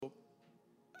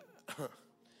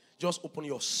Just open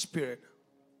your spirit.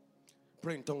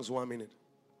 Pray in tongues 1 minute.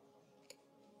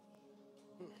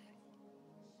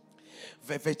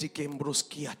 Veveti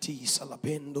kembroski ati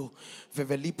salapendo,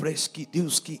 veveli preski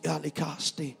duski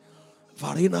alikaste,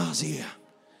 varinazia,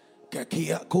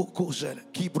 kakia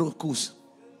kokuzel, kibrokus.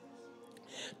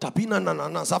 Tapina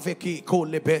nanana zaveki ko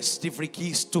lebes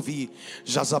tifrikis tuvi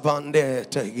jazabande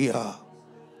tegia.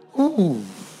 Ooh,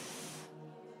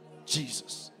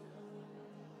 Jesus.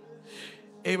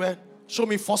 Amen. Show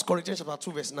me 1 Corinthians chapter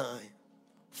 2 verse 9.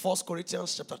 1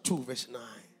 Corinthians chapter 2 verse 9.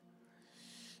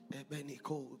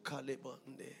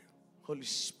 Holy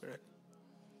Spirit.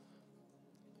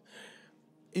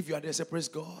 If you are there, say praise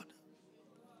God.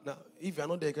 Now, if you are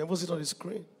not there, you can post it on the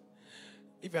screen.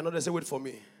 If you are not there, say wait for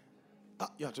me.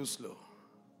 You are too slow.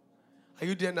 Are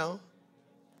you there now?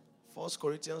 1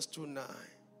 Corinthians 2:9.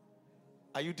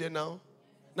 Are you there now?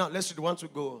 Now, let's read 1 to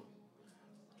go.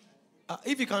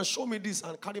 If you can show me this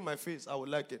and carry my face, I would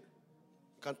like it.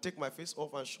 You can take my face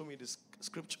off and show me this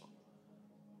scripture.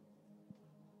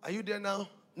 Are you there now?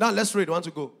 Now, let's read 1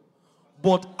 to go.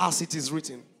 But as it is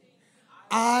written,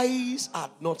 eyes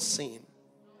have not seen.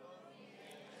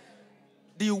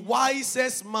 The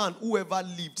wisest man who ever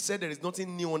lived said there is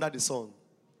nothing new under the sun.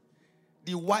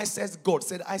 The wisest God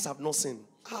said eyes have not seen.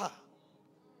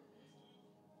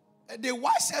 The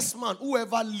wisest man who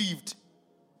ever lived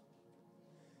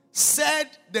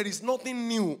said there is nothing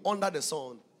new under the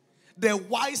sun. The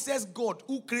wisest God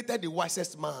who created the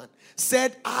wisest man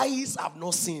said eyes have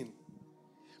not seen.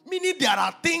 Meaning there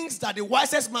are things that the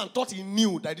wisest man thought he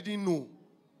knew that he didn't know.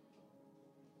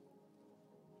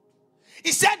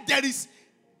 He said there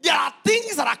are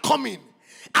things that are coming,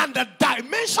 and the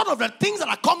dimension of the things that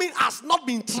are coming has not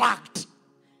been tracked.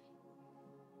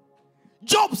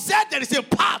 Job said there is a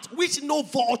path which no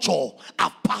vulture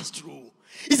have passed through.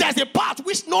 He says a path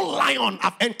which no lion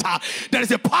have entered. There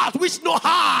is a path which no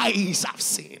eyes have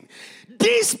seen.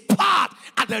 This path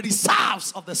are the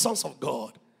reserves of the sons of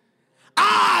God.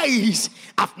 Eyes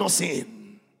have not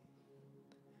seen,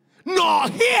 nor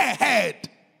ear heard.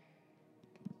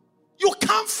 You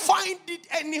can't find it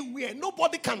anywhere.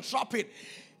 Nobody can trap it.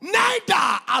 Neither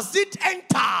has it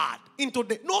entered into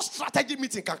no strategy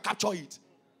meeting can capture it.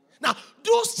 Now,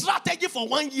 do strategy for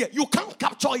 1 year. You can't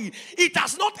capture it. It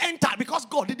has not entered because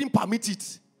God didn't permit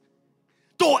it.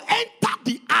 To enter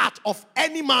the heart of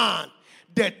any man,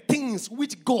 the things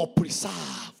which God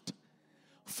preserved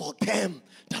for them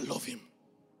that love him.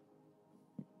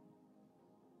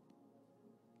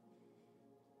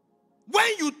 When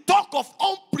you talk of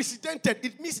unprecedented,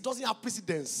 it means it doesn't have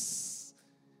precedence.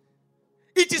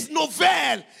 It is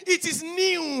novel. It is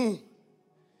new.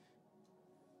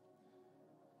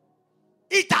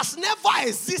 It has never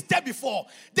existed before.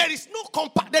 There is no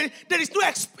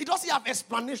it doesn't have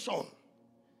explanation.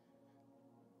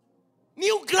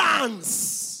 New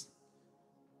grants.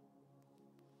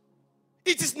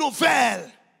 It is novel.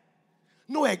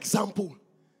 No example.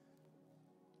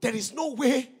 There is no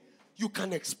way you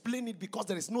can explain it because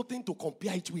there is nothing to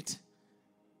compare it with.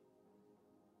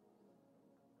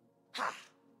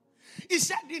 He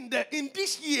said in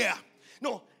this year,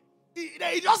 no,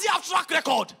 it doesn't have track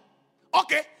record.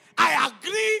 Okay, I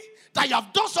agree that you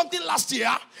have done something last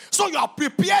year, so you have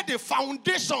prepared the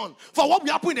foundation for what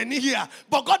will happen in the new year.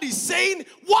 But God is saying,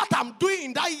 what I'm doing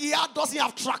in that year doesn't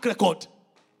have track record.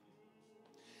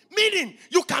 Meaning,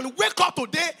 you can wake up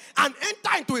today and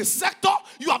enter into a sector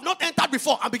you have not entered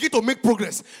before and begin to make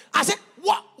progress. I said,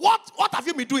 what have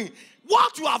you been doing?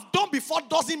 What you have done before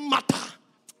doesn't matter.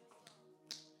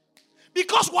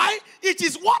 Because why? It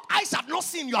is what eyes have not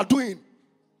seen you are doing.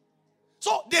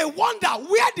 So they wonder,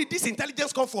 where did this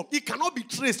intelligence come from? It cannot be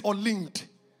traced or linked.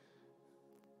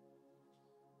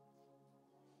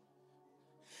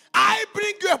 I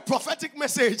bring you a prophetic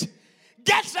message.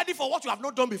 Get ready for what you have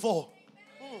not done before.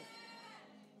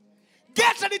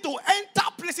 Get ready to enter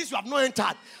places you have not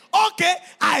entered. Okay,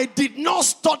 I did not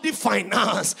study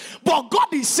finance, but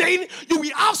God is saying you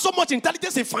will have so much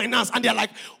intelligence in finance. And they're like,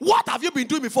 what have you been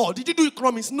doing before? Did you do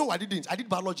economics? No, I didn't. I did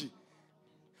biology.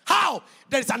 How?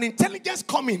 There is an intelligence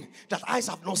coming that eyes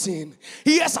have not seen,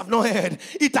 ears have not heard.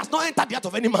 It has not entered the heart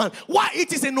of any man. Why?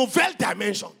 It is a novel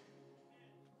dimension.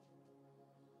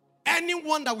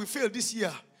 Anyone that will fail this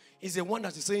year is the one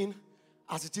that is saying,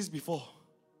 as it is before.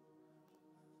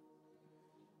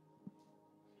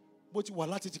 But you are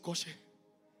láti ti kọ́ṣẹ́.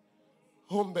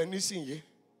 Home bẹ nísìnyí.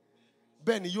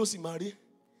 Bẹ́ẹ̀ ni yóò sì máa rí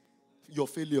your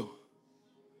failure.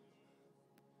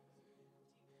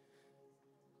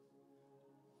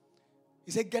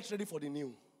 He said, get ready for the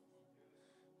new.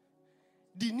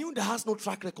 The new that has no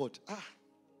track record.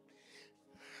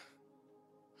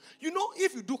 You know,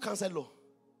 if you do councillor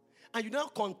and you now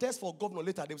contest for governor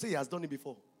later, they will say he has done it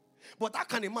before. But how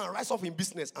can a man rise up in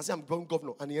business and say, I'm going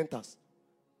governor, and he enters?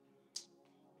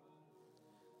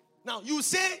 Now, you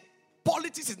say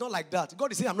politics is not like that.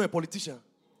 God is saying, I'm not a politician.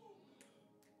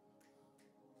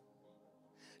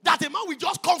 That a man will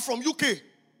just come from UK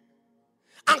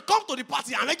and come to the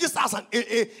party and register as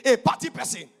a party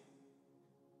person.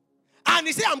 And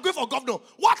he say, I'm going for governor.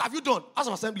 What have you done? House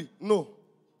of Assembly? No.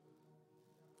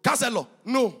 Councillor?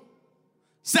 No.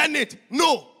 Senate?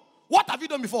 No. What have you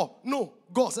done before? No.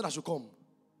 God said I should come.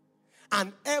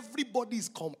 And everybody is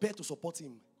compelled to support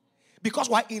him. Because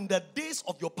why? In the days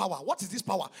of your power. What is this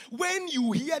power? When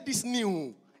you hear this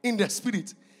new in the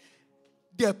spirit,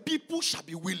 the people shall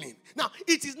be willing. Now,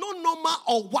 it is not normal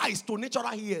or wise to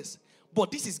natural ears. But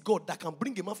this is God that can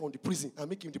bring a man from the prison and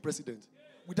make him the president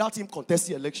without him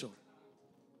contesting the election.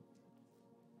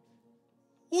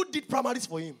 Who did primaries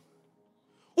for him?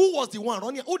 Who was the one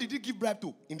running? Who did he give bribe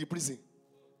to in the prison?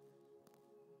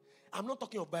 I'm not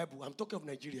talking of Bible. I'm talking of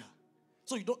Nigeria.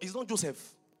 So it's not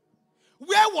Joseph.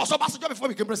 Where was Obasanjo before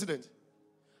he became president?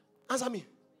 Answer me.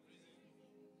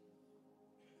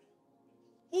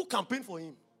 Who campaigned for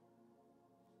him?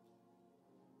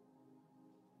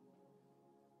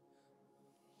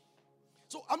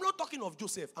 So I'm not talking of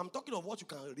Joseph. I'm talking of what you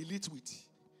can relate with.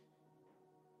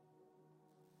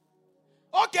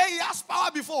 Okay, he has power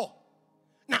before.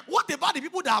 Now, what about the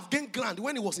people that have gained ground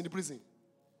when he was in the prison?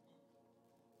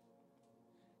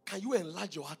 Can you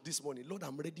enlarge your heart this morning? Lord,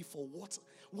 I'm ready for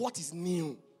what is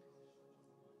new.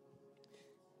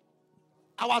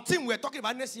 Our team, we're talking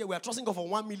about next year, we're trusting God for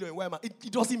 1 million.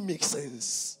 It doesn't make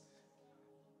sense.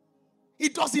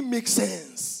 It doesn't make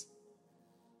sense.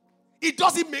 It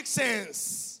doesn't make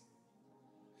sense.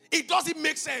 It doesn't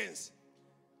make sense.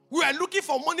 We were looking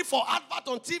for money for advert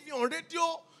on TV, on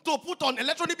radio, to put on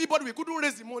electronic billboard. We couldn't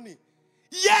raise the money.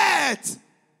 Yet,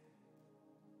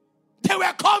 they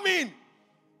were coming.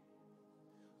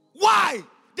 Why?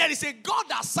 There is a God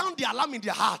that sound the alarm in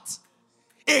their heart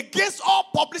against all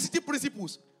publicity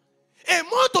principles. A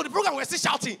month of the program, we're still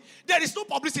shouting, there is no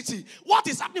publicity. What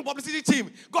is happening, publicity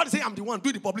team? God is saying, I'm the one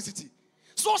doing the publicity.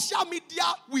 Social media,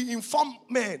 we inform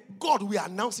men. God, we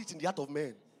announce it in the heart of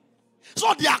men.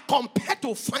 So they are compelled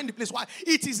to find the place. Why?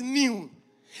 It is new.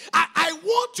 I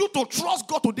want you to trust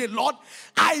God today, Lord.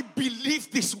 I believe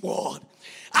this word.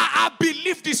 I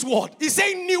believe this word. He's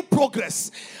saying new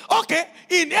progress. Okay,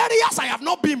 in areas I have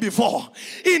not been before.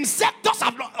 In sectors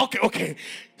I've not. Okay.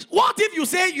 What if you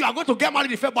say you are going to get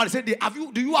married in February? Say,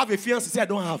 do you have a fiancé? Say, I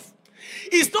don't have.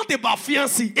 It's not about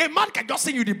fiancé. A man can just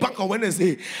send you the bank on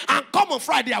Wednesday and come on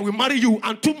Friday, I will marry you,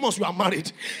 and 2 months you are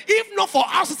married. If not for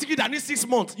RCCG that needs 6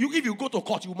 months, if you go to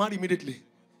court, you marry immediately.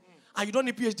 And you don't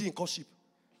need PhD in courtship.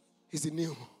 It's the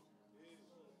new.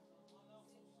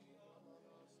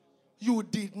 You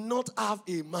did not have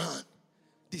a man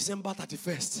December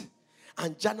 31st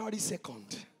and January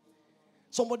 2nd.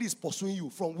 Somebody is pursuing you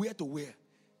from where to where.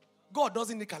 God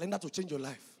doesn't need a calendar to change your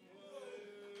life.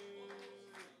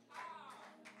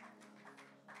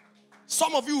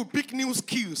 Some of you will pick new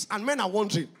skills and men are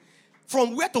wondering,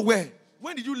 from where to where?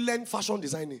 When did you learn fashion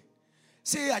designing?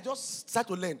 Say, I just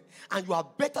started to learn. And you are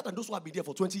better than those who have been there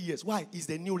for 20 years. Why? It's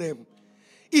the new realm.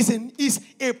 It's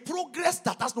a progress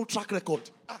that has no track record.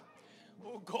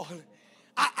 Oh God.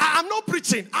 I'm not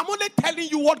preaching. I'm only telling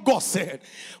you what God said.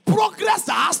 Progress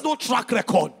that has no track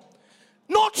record.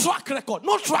 No track record.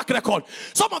 No track record.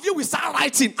 Some of you will start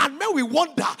writing and men will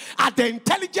wonder at the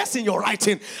intelligence in your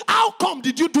writing. How come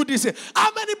did you do this?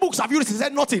 How many books have you written? He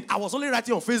said nothing. I was only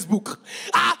writing on Facebook.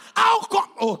 How come?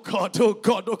 Oh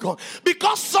God.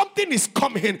 Because something is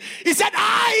coming. He said,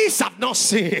 eyes have not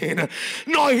seen,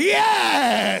 nor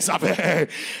ears have heard.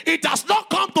 It has not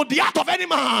come to the heart of any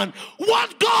man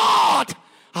what God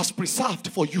has preserved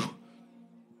for you.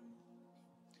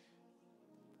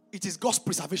 It is God's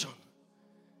preservation.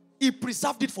 He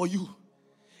preserved it for you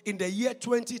in the year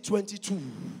 2022.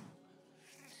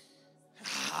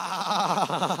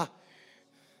 How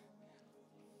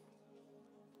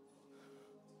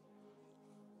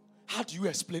do you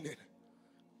explain it?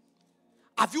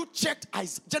 Have you checked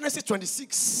Genesis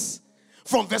 26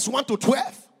 from verse 1 to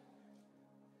 12?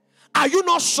 Are you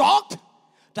not shocked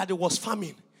that there was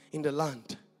famine in the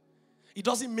land? It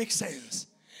doesn't make sense.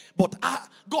 But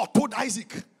God told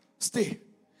Isaac, stay.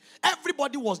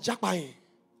 Everybody was jackpying.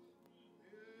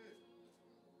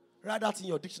 Write that in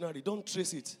your dictionary. Don't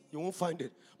trace it. You won't find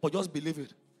it. But just believe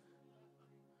it.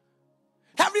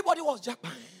 Everybody was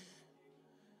jackpying.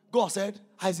 God said,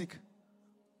 Isaac,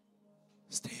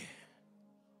 stay.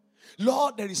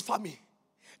 Lord, there is famine.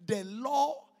 The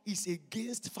law is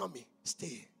against famine.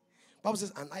 Stay. Bible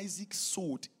says, and Isaac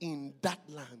sowed in that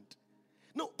land.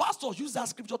 No, pastors use that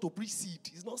scripture to preach seed.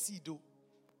 It's not seed though.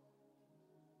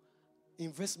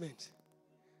 Investment.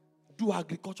 Do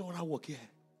agricultural work here.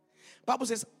 Bible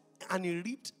says, and he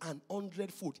reaped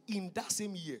 100-fold in that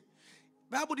same year.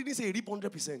 Bible didn't say he reaped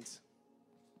 100%.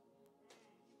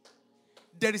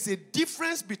 There is a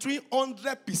difference between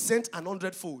 100% and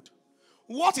 100-fold.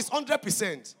 What is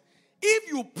 100%?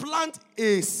 If you plant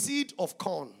a seed of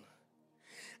corn,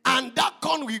 and that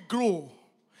corn will grow,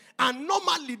 and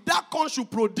normally that corn should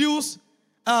produce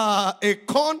a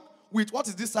corn with, what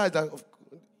is this size of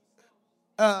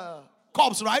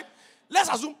cobs, right? Let's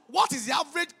assume, what is the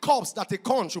average cobs that a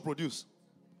corn should produce?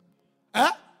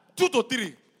 2 to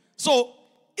 3. So,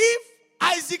 if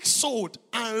Isaac sowed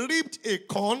and reaped a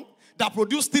corn that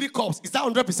produced 3 cobs, is that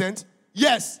 100%?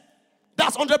 Yes,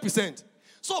 that's 100%.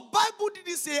 So, Bible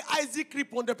didn't say Isaac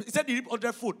reaped 100%. It said he reaped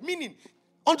 100-fold, meaning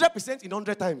 100% in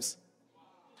 100 times.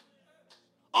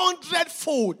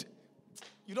 100-fold.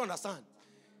 You don't understand?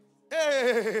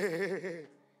 Hey.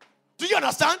 Do you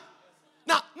understand?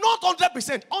 Now, not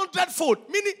 100%, 100-fold,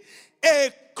 meaning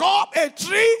a crop, a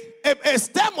tree, a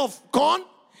stem of corn,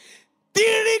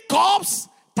 3 cobs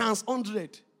times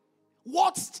 100.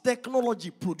 What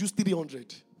technology produced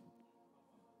 300?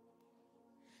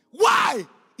 Why?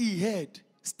 He heard,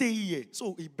 stay here.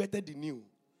 So he bettered the new.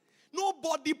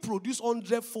 Nobody produced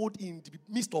 100-fold in the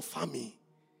midst of famine.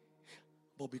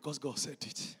 But because God said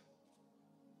it.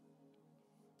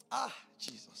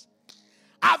 Jesus.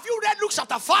 Have you read Luke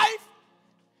chapter 5?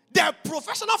 The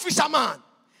professional fisherman.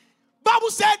 Bible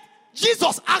said,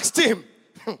 Jesus asked him.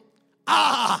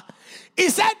 He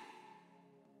said,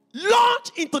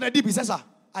 launch into the deep. He says, sir,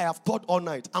 I have toiled all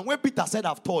night. And when Peter said,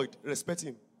 I've toiled, respect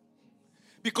him.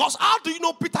 Because how do you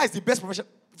know Peter is the best professional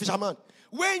fisherman?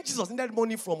 When Jesus needed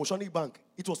money from Oceanic Bank,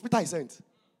 it was Peter he sent.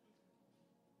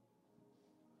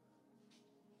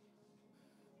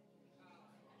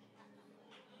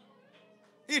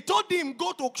 He told him,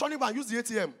 go to Oceanic Bank, use the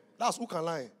ATM. That's who can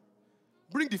lie.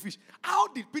 Bring the fish. How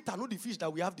did Peter know the fish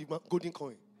that we have the golden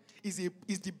coin? Is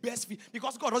the best fish.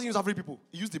 Because God doesn't use every people.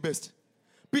 He used the best.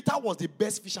 Peter was the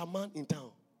best fisherman in town.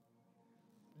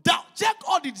 Check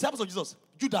all the disciples of Jesus.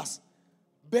 Judas,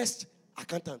 best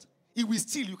accountant. He will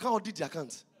steal. You can't audit the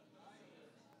account.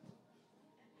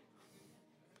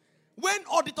 When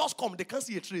auditors come, they can't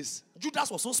see a trace.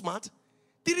 Judas was so smart.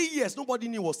 3 years, nobody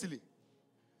knew he was stealing.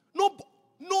 No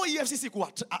EFCC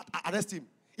could arrest him.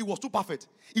 He was too perfect.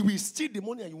 He will steal the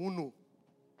money and you won't know.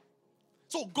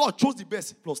 So God chose the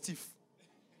best plus thief.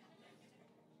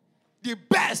 The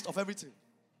best of everything.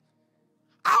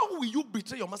 How will you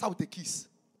betray your master with a kiss?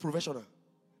 Professional.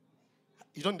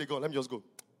 You don't go. Let me just go.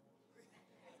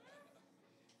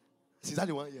 Is that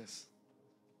the one? Yes.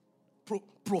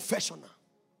 Professional.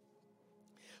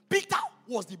 Peter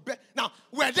was the best. Now,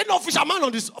 were there no fishermen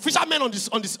on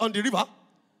the river?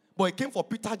 But it came for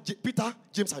Peter,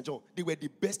 James, and John. They were the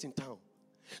best in town.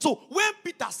 So when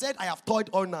Peter said, I have toiled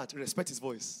all night, respect his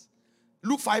voice.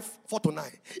 Luke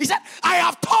 5:4-9. He said, I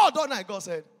have toiled all night. God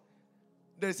said,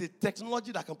 there is a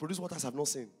technology that can produce what I have not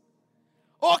seen.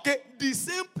 Okay, the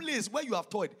same place where you have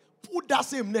toiled, put that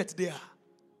same net there.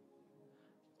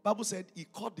 Bible said he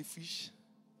caught the fish.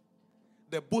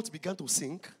 The boat began to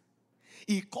sink.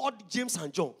 He called James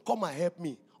and John, come and help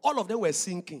me. All of them were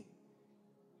sinking.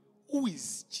 Who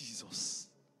is Jesus?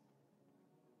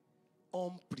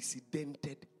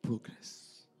 Unprecedented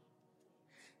progress.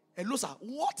 Hello, sir.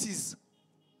 What is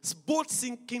boat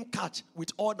sinking catch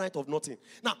with all night of nothing?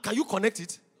 Now, can you connect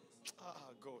it?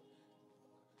 God.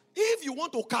 If you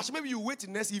want to catch, maybe you wait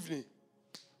till next evening.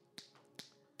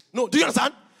 No, do you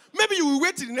understand? Maybe you will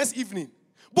wait till the next evening.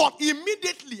 But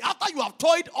immediately after you have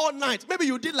toiled all night, maybe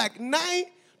you did like 9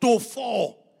 to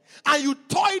 4, and you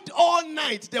toiled all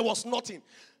night, there was nothing.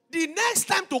 The next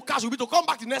time to catch will be to come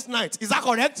back the next night. Is that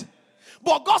correct?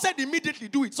 But God said immediately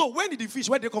do it. So when did the fish,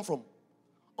 where did they come from?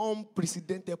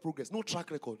 Unprecedented progress. No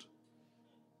track record.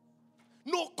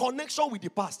 No connection with the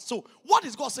past. So what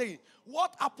is God saying?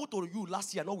 What happened to you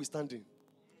last year notwithstanding?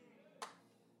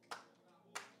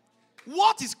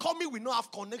 What is coming will not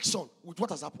have connection with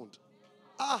what has happened.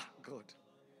 God.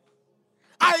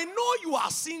 I know you are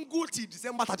single till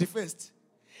December 31st.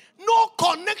 No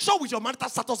connection with your marital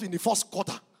status in the first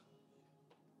quarter.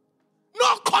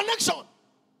 No connection.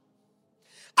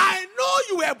 I know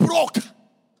you were broke.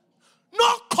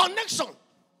 No connection.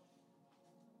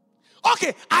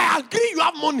 Okay, I agree you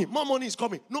have money. More money is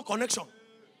coming. No connection.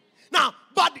 Now,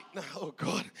 oh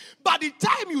God. By the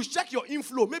time you check your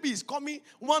inflow, maybe it's coming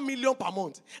 1 million per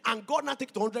month. And God now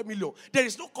take 200 million. There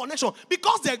is no connection.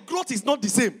 Because the growth is not the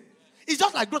same. It's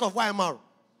just like growth of YMR.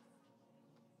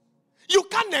 You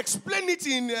can't explain it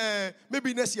in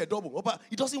maybe next year double. But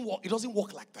it doesn't work. It doesn't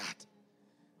work like that.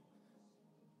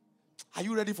 Are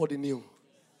you ready for the new?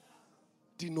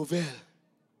 The novel.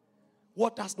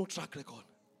 What has no track record?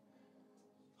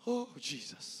 Oh,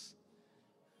 Jesus.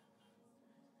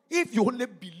 If you only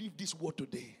believe this word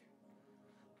today.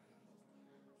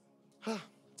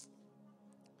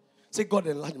 Say, God,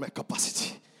 enlarge my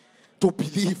capacity to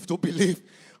believe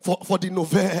for the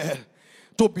novel.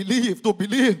 To believe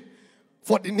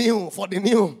for the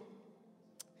new.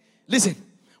 Listen,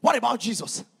 what about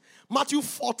Jesus? Matthew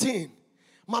 14.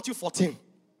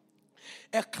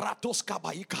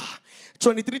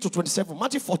 23 to 27.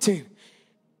 Matthew 14.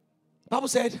 Bible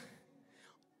said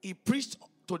he preached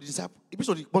to the disciples, he preached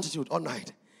to the multitude all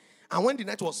night. And when the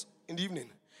night was in the evening,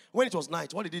 when it was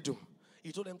night, what did he do?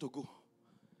 He told them to go.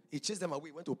 He chased them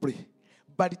away, went to pray.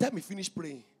 By the time he finished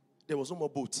praying, there was no more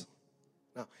boat.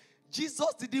 Now,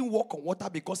 Jesus didn't walk on water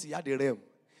because he had a realm.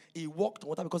 He walked on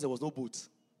water because there was no boat.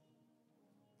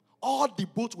 All the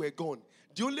boats were gone.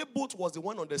 The only boat was the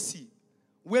one on the sea.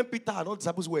 When Peter and all the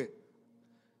disciples were.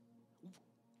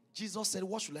 Jesus said,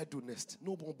 what should I do next?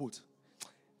 No more boat.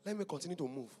 Let me continue to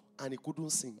move. And he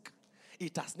couldn't sink.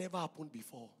 It has never happened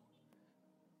before.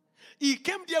 He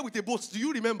came there with a boat. Do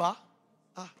you remember?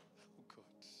 God.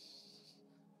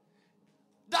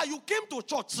 That you came to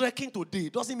church trekking today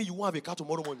doesn't mean you won't have a car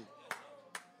tomorrow morning.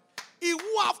 It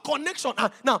will have connection.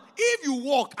 Now, if you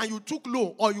walk and you took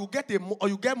loan or you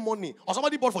get money or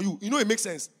somebody bought for you, you know it makes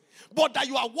sense. But that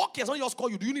you are walking, somebody just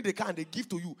call you, do you need a car, and they give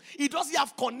to you. It doesn't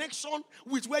have connection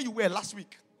with where you were last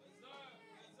week.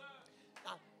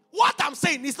 What I'm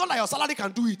saying, it's not like your salary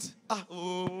can do it.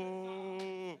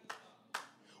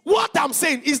 What I'm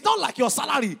saying is not like your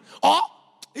salary. Or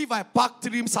if I pack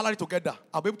 3 salary together,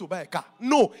 I'll be able to buy a car.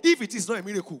 No, if it is not a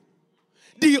miracle.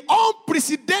 The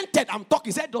unprecedented I'm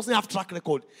talking said doesn't have track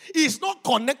record. It's not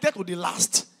connected to the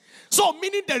last. So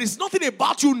meaning there is nothing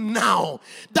about you now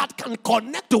that can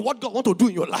connect to what God wants to do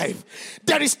in your life.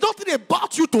 There is nothing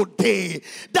about you today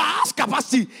that has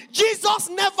capacity. Jesus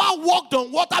never walked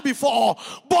on water before,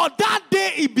 but that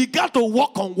day he began to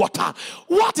walk on water.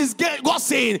 What is God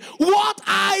saying? What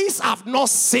eyes have not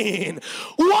seen,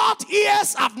 what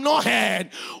ears have not heard,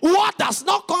 what does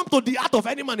not come to the heart of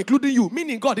any man, including you,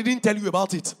 meaning God didn't tell you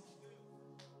about it.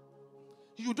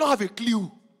 You don't have a clue.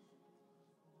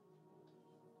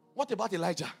 What about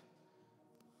Elijah?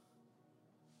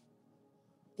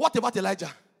 What about Elijah?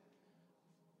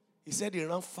 He said he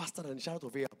ran faster than the chariot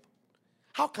of Ahab.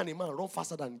 How can a man run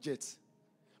faster than jet?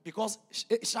 Because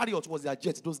chariot was their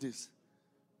jet those days.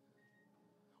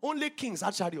 Only kings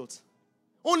had chariots.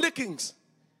 Only kings.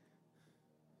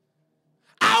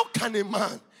 How can a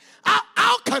man?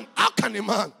 How can a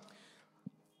man?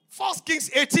 1 Kings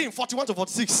 18, 41 to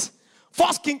 46.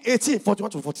 1 Kings 18,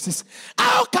 41 to 46.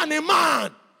 How can a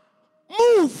man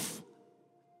move?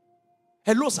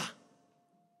 Hello, sir.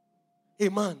 A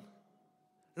man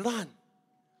ran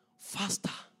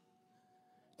faster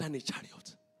than a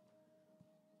chariot.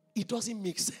 It doesn't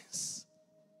make sense.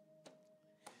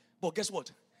 But guess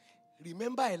what?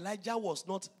 Remember, Elijah was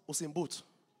not Usain Bolt.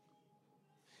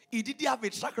 He didn't have a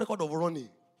track record of running.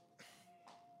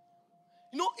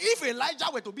 You know, if Elijah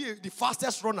were to be the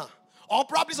fastest runner, or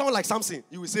probably someone like Samson,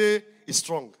 you will say he's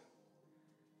strong.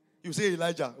 You will say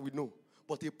Elijah, we know.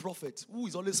 But a prophet who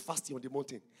is always fasting on the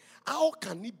mountain, how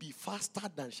can he be faster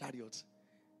than chariots?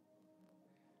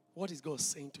 What is God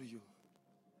saying to you?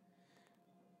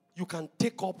 You can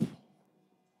take up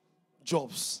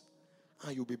jobs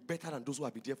and you'll be better than those who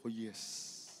have been there for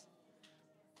years.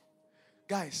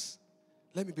 Guys,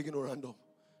 let me begin to round up.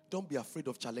 Don't be afraid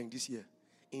of challenge this year.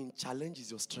 In challenge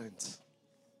is your strength.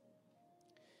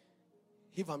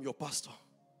 If I'm your pastor,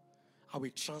 I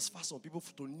will transfer some people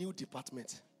to a new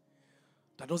department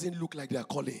that doesn't look like their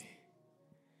calling.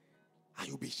 And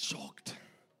you'll be shocked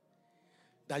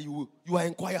that you are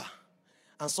inquire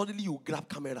and suddenly you grab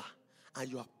camera and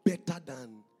you are better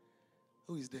than,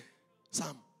 who is there?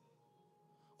 Sam.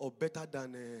 Or better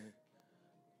than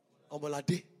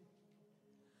Olawande.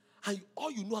 And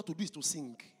all you know how to do is to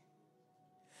sing.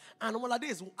 And Olawande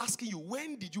is asking you,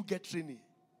 when did you get training?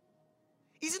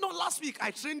 Is it not last week I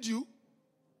trained you?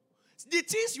 The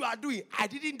things you are doing, I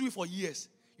didn't do it for years.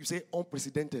 You say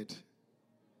unprecedented.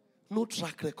 No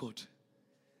track record.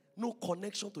 No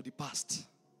connection to the past.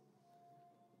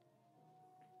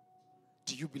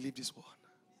 Do you believe this one?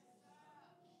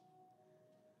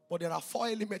 But there are 4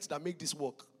 elements that make this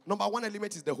work. Number 1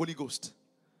 element is the Holy Ghost.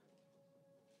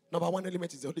 Number 1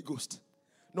 element is the Holy Ghost.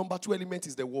 Number 2 element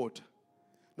is the Word.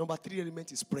 Number 3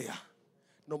 element is prayer.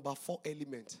 Number 4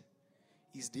 element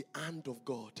is the hand of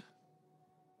God.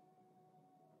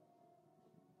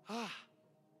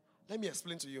 Let me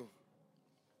explain to you.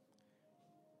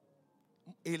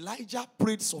 Elijah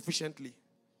prayed sufficiently.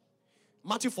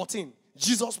 Matthew 14,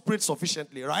 Jesus prayed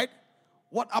sufficiently, right?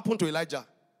 What happened to Elijah?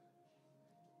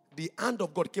 The hand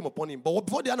of God came upon him. But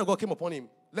before the hand of God came upon him,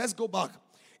 let's go back.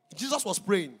 Jesus was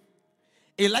praying.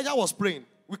 Elijah was praying.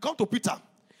 We come to Peter.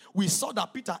 We saw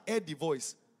that Peter heard the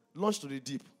voice, launched to the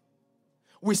deep.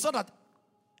 We saw that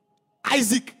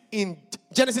Isaac in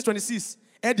Genesis 26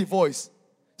 heard the voice,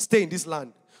 stay in this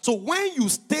land. So when you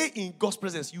stay in God's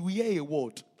presence, you hear a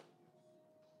word.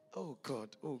 Oh God,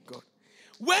 oh God.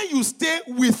 When you stay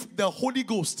with the Holy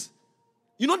Ghost,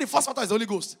 you know the first factor is the Holy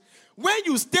Ghost. When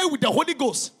you stay with the Holy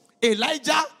Ghost,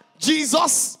 Elijah,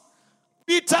 Jesus,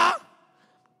 Peter,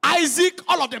 Isaac,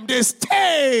 all of them, they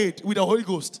stayed with the Holy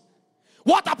Ghost.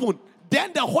 What happened?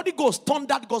 Then the Holy Ghost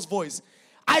thundered God's voice.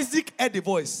 Isaac heard the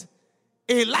voice.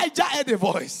 Elijah heard the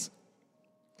voice.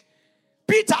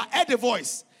 Peter heard the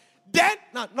voice. Then,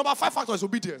 now, number 5 factor is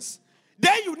obedience.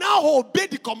 Then you now obey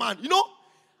the command. You know,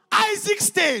 Isaac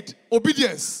stayed,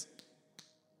 obedience.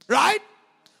 Right?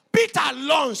 Peter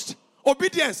launched,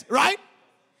 obedience. Right?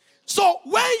 So,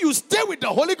 when you stay with the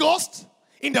Holy Ghost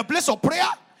in the place of prayer,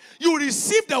 you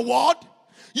receive the word,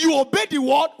 you obey the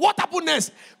word. What happened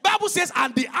next? Bible says,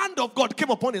 and the hand of God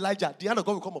came upon Elijah. The hand of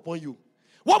God will come upon you.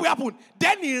 What will happen?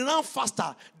 Then he ran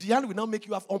faster. The hand will now make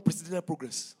you have unprecedented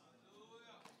progress.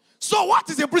 So what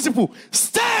is the principle?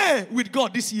 Stay with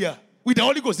God this year. With the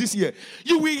Holy Ghost this year.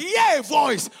 You will hear a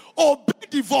voice. Obey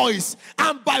the voice.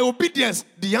 And by obedience,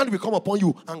 the hand will come upon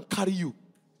you and carry you.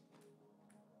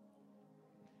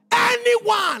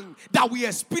 Anyone that will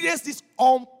experience this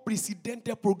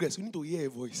unprecedented progress, you need to hear a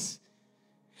voice.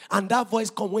 And that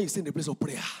voice comes when you stay in the place of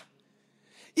prayer.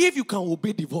 If you can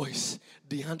obey the voice,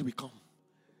 the hand will come.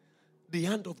 The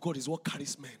hand of God is what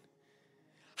carries men.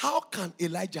 How can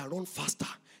Elijah run faster?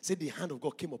 Say the hand of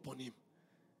God came upon him.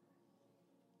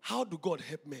 How do God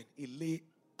help men? He lay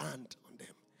hand on them.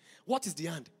 What is the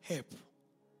hand? Help.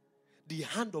 The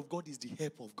hand of God is the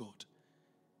help of God.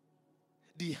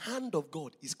 The hand of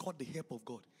God is called the help of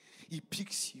God. He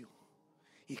picks you.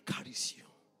 He carries you.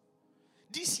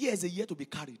 This year is a year to be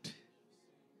carried.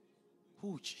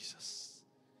 Oh, Jesus.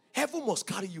 Heaven must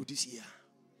carry you this year.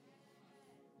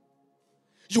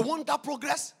 You want that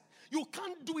progress? You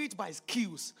can't do it by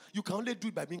skills. You can only do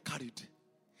it by being carried.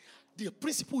 The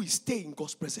principle is stay in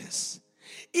God's presence.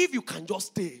 If you can just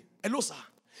stay. Hello, sir.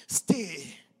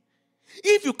 Stay.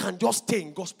 If you can just stay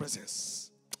in God's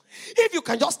presence. If you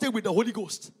can just stay with the Holy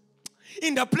Ghost.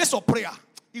 In the place of prayer.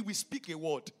 He will speak a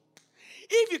word.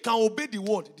 If you can obey the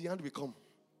word, the hand will come.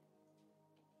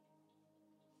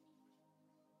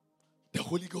 The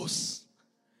Holy Ghost.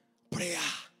 Prayer.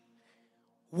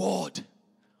 Word.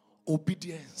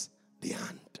 Obedience. The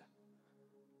hand.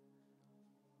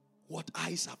 What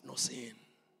eyes have not seen.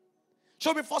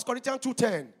 Show me 1 Corinthians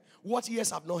 2:10. What ears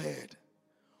have not heard.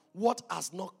 What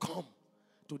has not come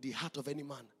to the heart of any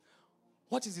man.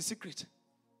 What is the secret?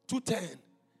 2:10.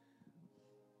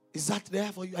 Is that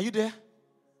there for you? Are you there?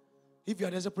 If you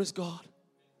are there, say praise God.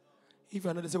 If you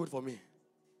are not there, say wait for me.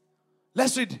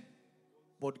 Let's read.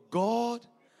 But God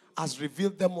has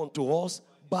revealed them unto us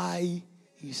by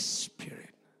His Spirit.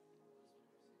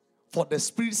 For the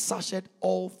Spirit searcheth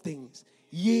all things,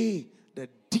 yea, the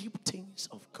deep things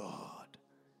of God.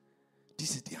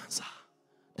 This is the answer.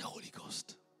 The Holy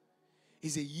Ghost.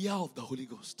 It's a year of the Holy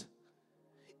Ghost.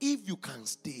 If you can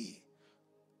stay.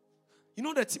 You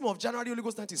know the theme of January Holy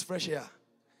Ghost night is fresh air.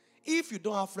 If you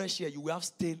don't have fresh air, you will have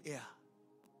stale air.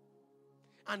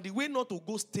 And the way not to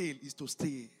go stale is to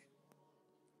stay.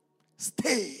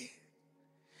 Stay.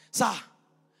 Sir,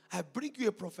 I bring you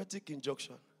a prophetic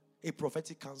injunction. A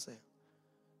prophetic counsel.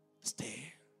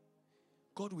 Stay.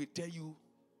 God will tell you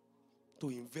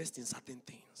to invest in certain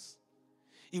things.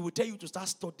 He will tell you to start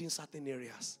studying certain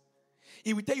areas.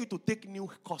 He will tell you to take new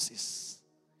courses.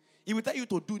 He will tell you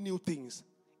to do new things.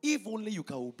 If only you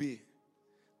can obey,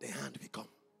 the hand will come.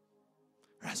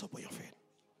 Rise up on your feet.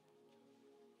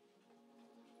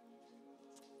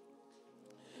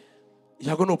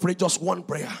 You are going to pray just one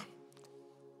prayer.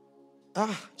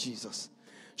 Jesus.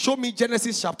 Show me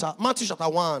Matthew chapter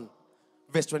 1,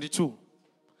 verse 22.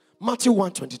 Matthew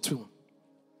 1:22.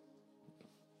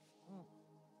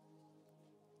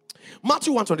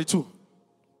 Matthew 1:22.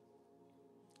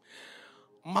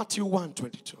 Matthew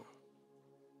 1:22.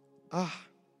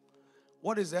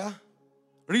 What is there?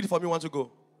 Read it for me, want to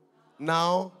go.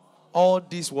 Now, all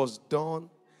this was done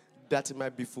that it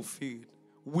might be fulfilled,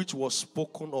 which was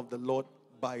spoken of the Lord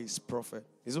by His prophet.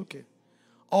 It's okay.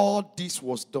 All this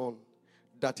was done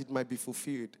that it might be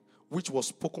fulfilled, which was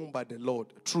spoken by the Lord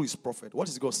through His prophet. What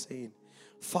is God saying?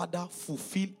 Father,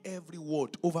 fulfill every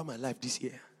word over my life this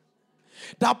year.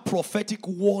 That prophetic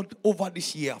word over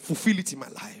this year, fulfill it in my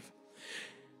life.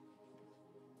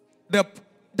 The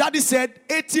daddy said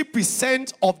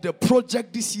 80% of the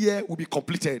project this year will be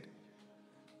completed.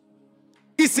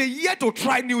 It's a year to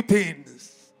try new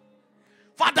things.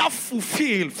 Father,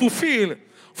 fulfill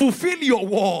your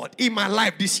word in my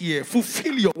life this year.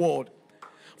 Fulfill your word.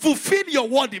 Fulfill your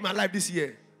word in my life this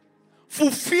year.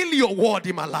 Fulfill your word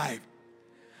in my life.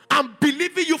 I'm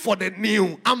believing you for the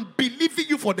new. I'm believing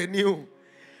you for the new.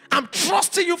 I'm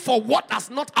trusting you for what has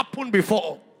not happened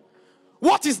before.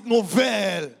 What is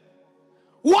novel?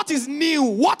 What is new?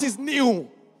 What is new?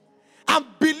 I'm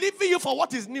believing you for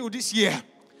what is new this year.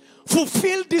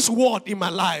 Fulfill this word in my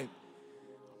life.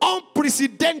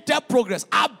 Unprecedented progress.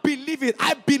 I believe it.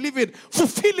 I believe it.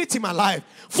 Fulfill it in my life.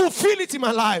 Fulfill it in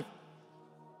my life.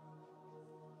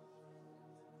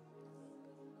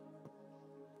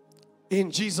 In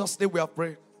Jesus' name we have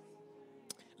prayed.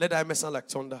 Let thy amen sound like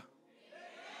thunder.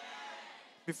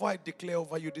 Before I declare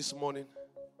over you this morning,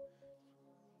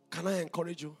 can I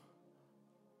encourage you?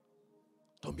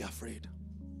 Don't be afraid.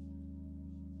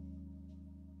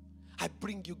 I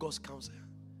bring you God's counsel.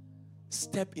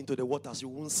 Step into the waters, you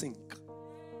won't sink.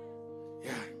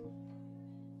 Yeah.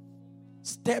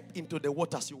 Step into the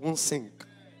waters, you won't sink.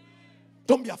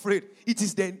 Don't be afraid. It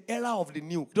is the era of the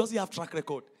new. Does he have track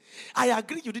record? I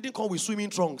agree you didn't come with swimming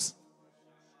trunks.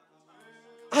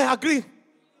 I agree.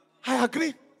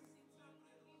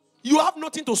 You have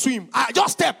nothing to swim.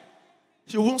 Just step.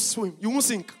 You won't swim. You won't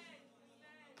sink.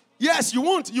 Yes, you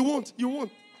won't.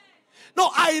 No,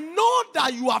 I know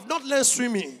that you have not learned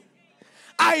swimming.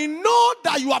 I know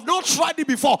that you have not tried it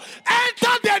before.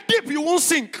 Enter the deep, you won't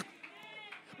sink.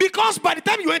 Because by the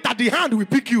time you enter, the hand will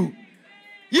pick you.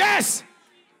 Yes.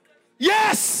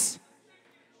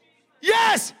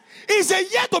 It's a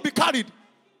year to be carried.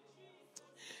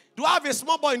 Do I have a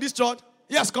small boy in this church?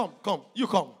 Yes, come. You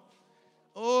come.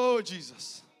 Oh,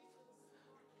 Jesus.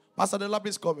 Pastor Dela,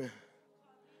 please come here.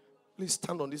 Please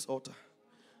stand on this altar.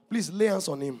 Please lay hands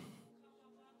on him.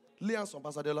 Lay hands on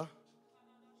Pastor Dela.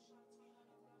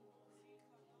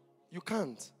 You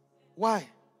can't. Why?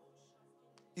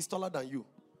 He's taller than you.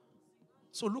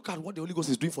 So look at what the Holy Ghost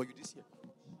is doing for you this year.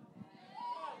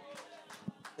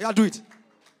 Yeah, do it.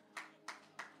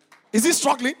 Is he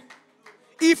struggling?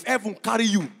 If heaven carry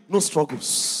you, no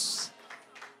struggles.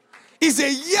 It's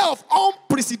a year of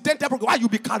unprecedented progress. Why? You'll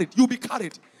be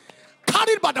carried.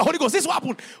 Carried by the Holy Ghost. This is what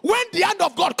happened. When the hand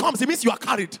of God comes, it means you are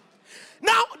carried.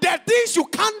 Now, there are things you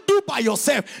can't do by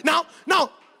yourself. Now,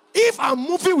 if I'm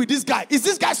moving with this guy, is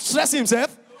this guy stressing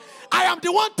himself? I am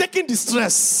the one taking the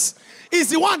stress. He's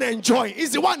the one enjoying.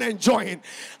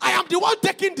 I am the one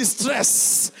taking the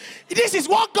stress. This is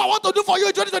what God wants to do for you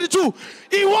in 2022.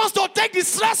 He wants to take the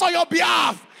stress on your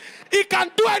behalf. He can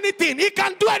do anything.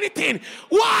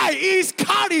 Why? He's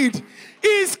carried.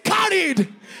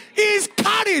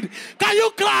 Can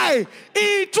you cry?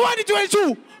 In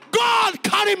 2022, God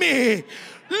carry me.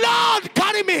 Lord,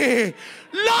 carry me.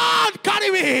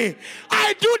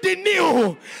 I do the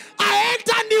new. I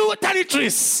enter new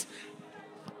territories.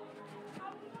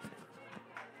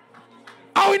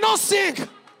 I will not sink.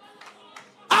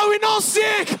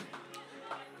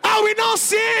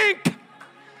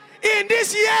 In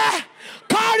this year,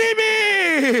 carry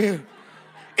me.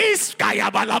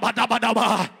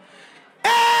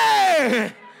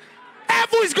 Hey!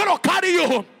 Heaven is going to carry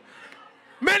you.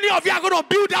 Many of you are going to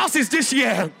build houses this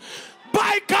year.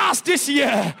 Buy cars this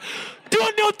year.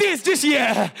 Do new things this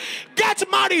year. Get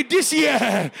married this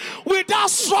year. Without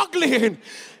struggling.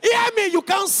 Hear me, you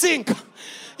can't sink.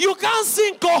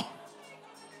 Oh.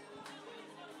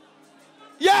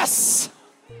 Yes.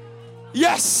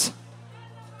 Yes.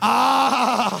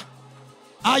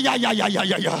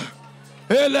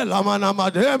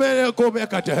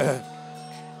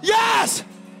 Yes.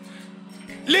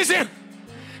 Listen.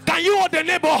 Can you hold the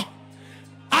neighbor?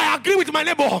 I agree with my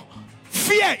neighbor.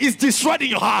 Fear is destroyed in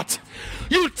your heart.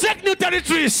 You take new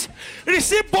territories.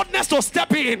 Receive boldness to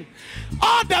step in.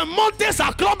 All the mountains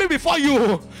are crumbling before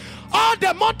you.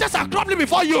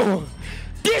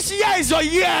 This year is your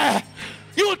year.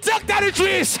 You take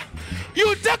territories.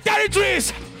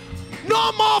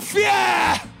 No more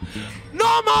fear.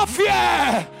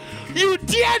 You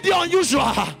dare the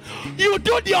unusual. You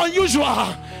do the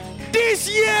unusual. This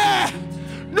year,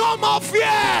 no more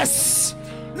fears.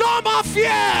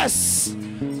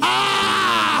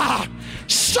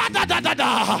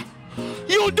 Shadadadada.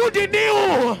 You do the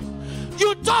new.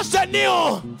 You touch the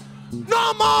new.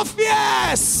 No more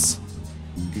fears.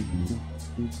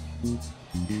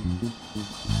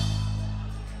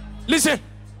 Listen.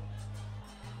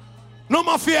 No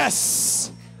more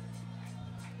fears.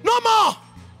 No more.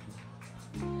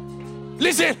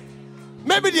 Listen,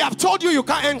 maybe they have told you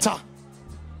can't enter.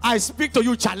 I speak to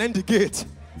you, challenge the gate.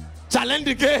 Challenge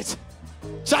the gate.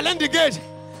 Challenge the gate.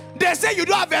 They say you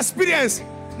don't have experience.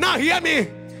 Now hear me.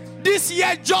 This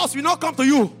year just will not come to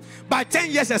you by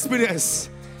 10 years experience.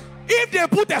 If they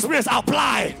put experience,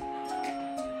 apply.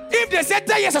 If they say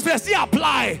 10 years experience, still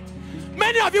apply.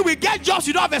 Many of you will get jobs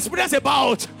you don't have experience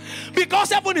about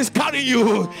because heaven is carrying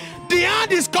you. The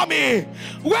hand is coming.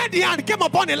 When the hand came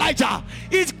upon Elijah,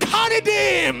 it carried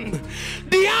him.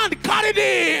 The hand carried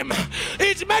him.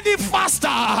 It made him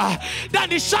faster than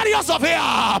the chariots of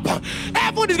Ahab.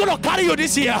 Heaven is going to carry you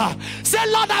this year. Say,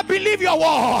 Lord, I believe your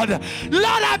word.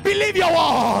 Lord, I believe your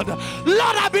word.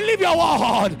 Lord, I believe your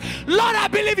word. Lord, I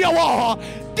believe your word.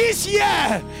 This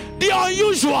year, the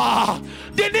unusual,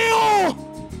 the new.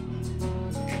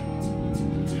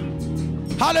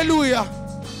 Hallelujah.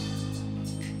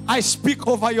 I speak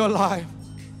over your life.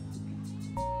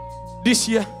 This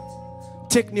year,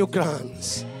 take new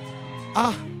grounds.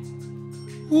 I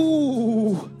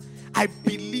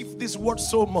believe this word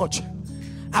so much.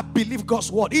 I believe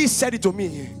God's word. He said it to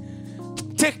me.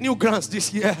 Take new grounds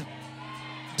this year.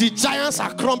 The giants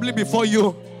are crumbling before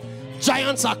you.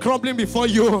 Giants are crumbling before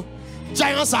you.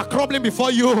 Giants are crumbling before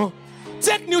you.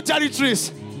 Take new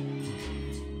territories.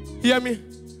 Hear me?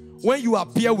 When you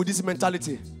appear with this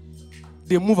mentality,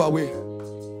 they move away.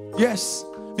 Yes,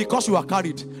 because you are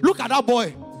carried. Look at that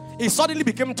boy. He suddenly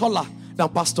became taller than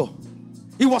pastor.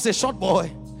 He was a short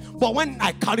boy. But when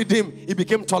I carried him, he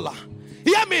became taller.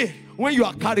 Hear me? When you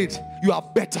are carried, you are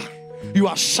better. You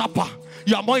are sharper.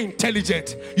 You are more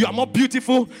intelligent. You are more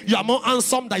beautiful. You are more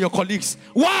handsome than your colleagues.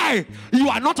 Why? You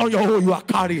are not on your own. You are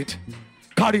carried.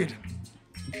 Carried.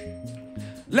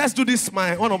 Let's do this,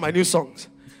 one of my new songs.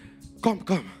 Come.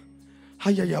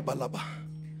 You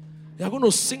are going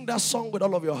to sing that song with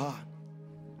all of your heart.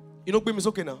 You know, baby, it's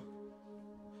okay now.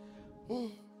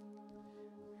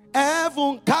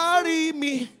 Heaven carry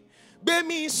me,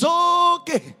 baby, it's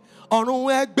okay. On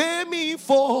work, baby,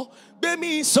 for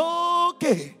baby, it's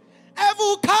okay.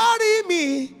 Heaven carry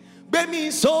me, baby,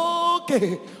 it's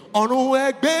okay. On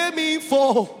work, baby,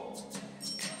 for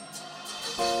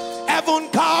heaven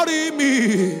carry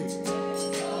me.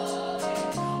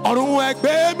 On work,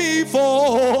 baby,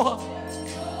 for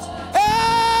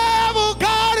heaven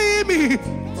carry me.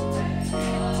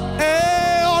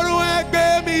 On work,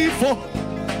 baby, for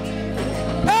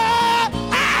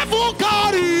heaven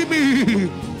carry me.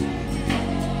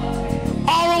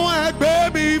 On work,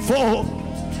 baby, for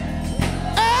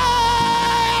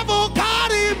heaven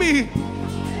carry me.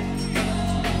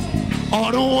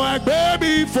 On work,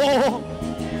 baby, for.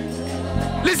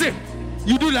 Listen,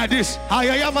 you do like this.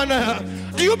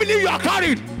 Do you believe you are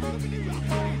carried?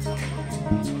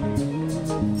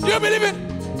 Do you believe it?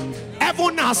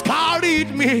 Heaven has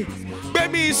carried me.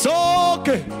 Baby, it's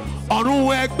okay. On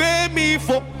work, baby,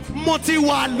 for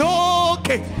Motiwa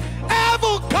loke.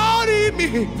 Heaven carry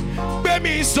me.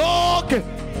 Baby, it's okay.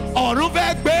 On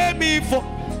work, baby, for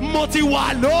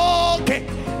Motiwa loke.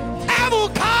 Heaven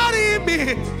carry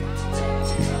me.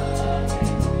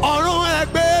 On work,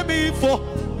 baby, for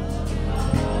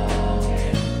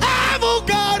heaven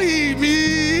carry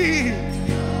me.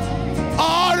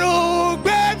 Oh,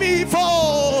 baby,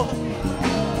 for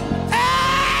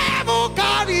heaven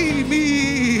carry me.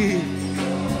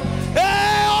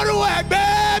 Oh,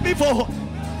 baby, for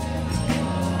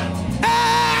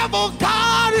heaven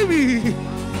carry me.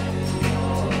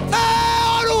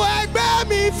 Oh,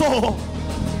 baby, for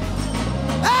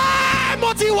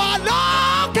Motiwa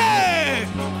loke.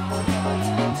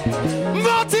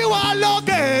 Motiwa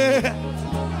loke.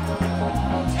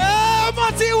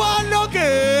 Motiwa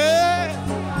loke.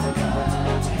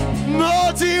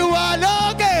 Motiwa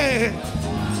loke.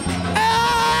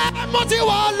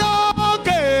 Motiwa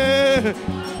loke.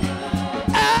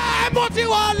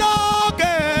 Motiwa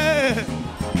loke.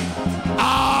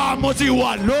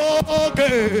 Motiwa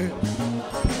loke.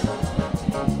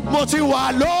 Motiwa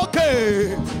loke.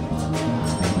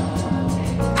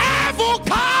 Heaven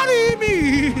carry me.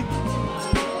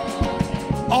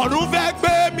 Ọ̀run fẹ́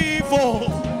gbé mi fò.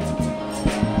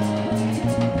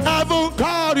 Heaven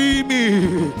carry me.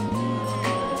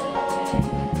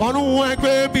 Ọ̀run fẹ́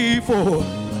gbé mi fò.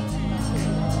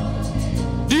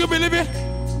 Do you believe it?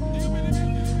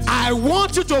 I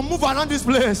want you to move around this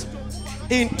place.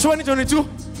 In 2022,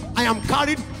 I am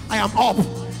carried, I am up.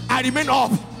 I remain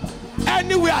up.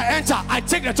 Anywhere I enter, I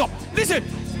take the top. Listen.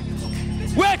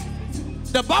 Wait.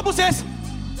 The Bible says,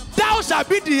 thou shalt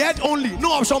be the head only.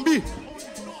 No option B.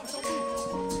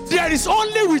 There is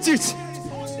only with it.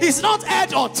 It's not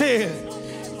head or tail.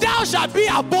 thou shalt be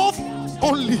above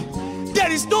only.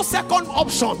 There is no second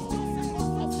option.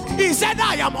 He said,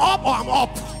 I am up or I'm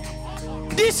up.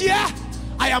 This year,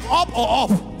 I am up or up.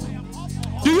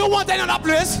 Do you want any other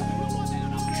place?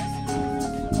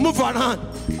 Move your hand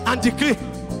and declare,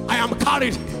 I am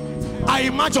carried. I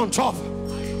emerge on top.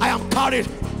 I am carried.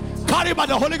 Carried by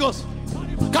the Holy Ghost.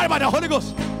 Carried by the Holy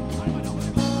Ghost.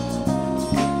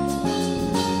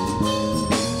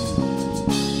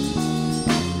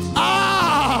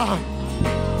 Ah!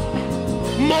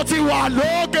 Moti wa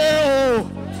loke.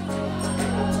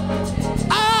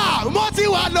 Ah! Moti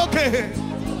wa loke.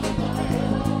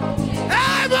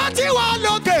 Eh, moti wa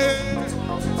loke.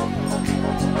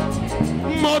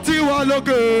 Moti wa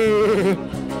loke.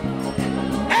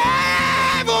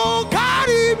 Heaven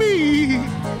carry me.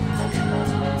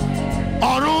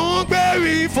 Ọ̀run gbé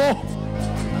mi fò.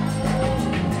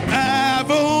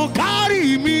 Heaven carry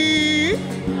me.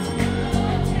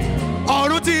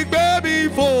 Ọ̀run ti gbé mi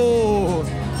fò.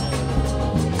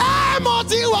 Mo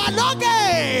ti wà lókè.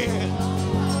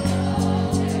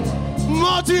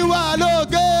 Mo ti wà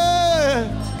lókè.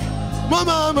 Mo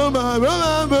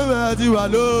ti wà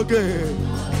lókè.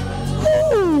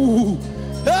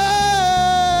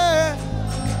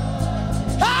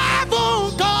 Heaven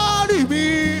carry me.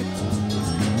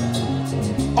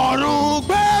 Ọ̀run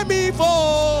gbé mi fò.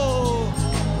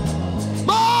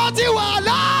 Mo ti wà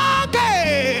lókè.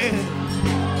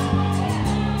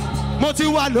 Mo ti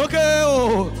wà lókè o.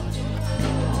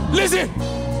 Listen,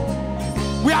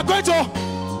 we are going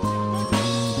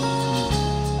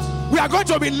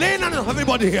to be laying on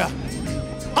everybody here.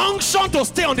 Unction to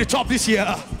stay on the top this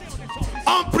year.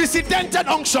 Unprecedented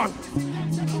unction.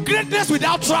 Greatness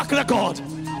without track record.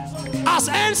 As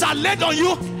hands are laid on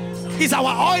you, is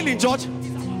our oil in church?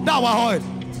 That's our oil.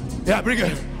 Yeah, bring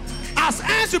it. As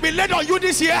hands will be laid on you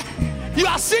this year, you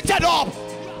are seated up,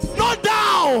 not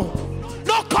down,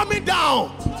 not coming down.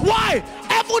 Why?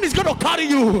 Heaven is going to carry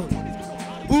you.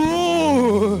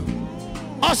 Ooh.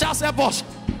 Usher say, boss.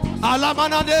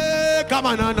 Alamanade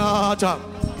kamananata.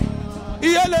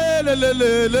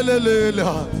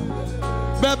 Yelelelelelelele.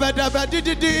 Bebe debe di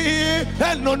di di.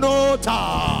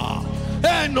 Enonota.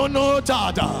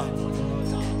 Enonota da.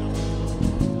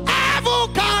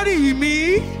 Heaven carry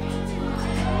me.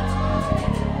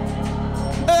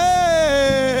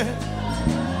 Hey.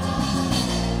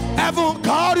 Heaven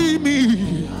carry me.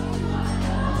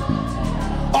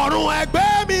 Ọ̀run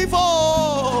ẹgbẹ́ mi fò.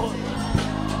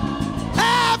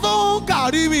 Heaven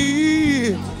carry me.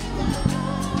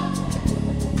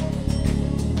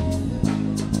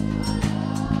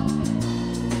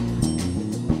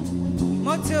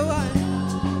 Mo ti wà,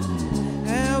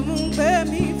 heaven gbé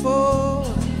mi fò.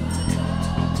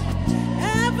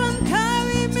 Heaven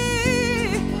carry me.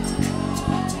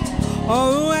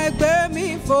 Ọ̀run ẹgbẹ́ mi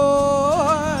fò.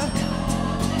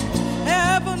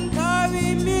 Heaven carry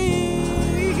me.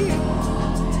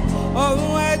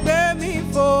 Ọ̀run ẹgbẹ́ mi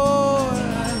fò.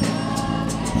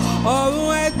 Ọ̀run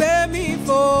ẹgbẹ́ mi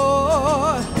fò.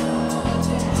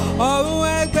 Ọ̀run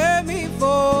ẹgbẹ́ mi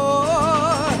fò.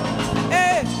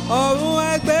 Ọ̀run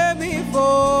ẹgbẹ́ mi fò.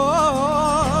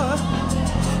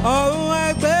 Ọ̀run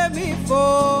ẹgbẹ́ mi fò.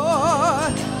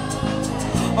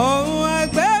 Ọ̀run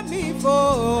ẹgbẹ́ mi fò.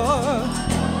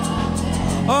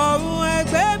 Ọ̀run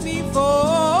ẹgbẹ́ mi fò.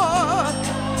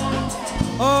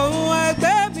 Ọ̀run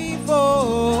ẹgbẹ́ mi fò.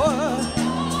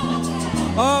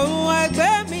 Ọ̀run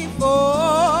ẹgbẹ́ mi fò.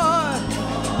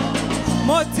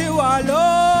 Mo ti wà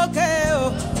lókè o.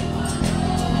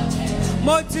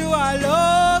 Mo ti wà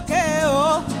lókè o.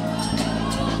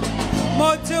 Mo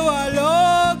ti wà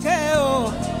lókè o.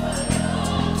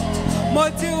 Mo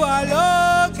ti wà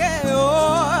lókè o.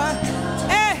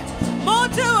 Mo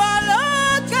ti wà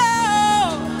lókè o.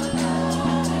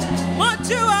 Mo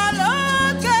ti wà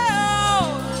lókè o.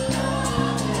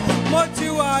 Mo ti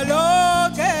wà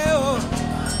lókè o.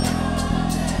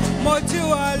 Mo ti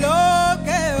wà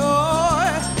lókè o.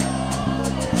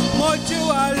 Mo ti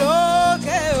wà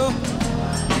lókè o.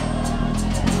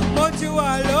 Mo ti wà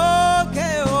lókè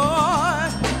o.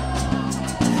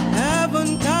 Heaven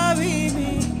carry me.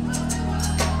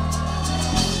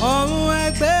 Ọ̀run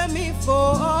ẹgbẹ́ mi fò.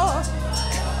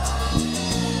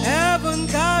 Heaven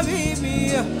carry me.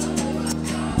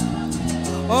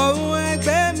 Ọ̀run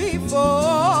ẹgbẹ́ mi fò.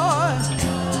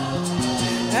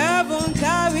 Heaven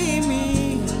carry me.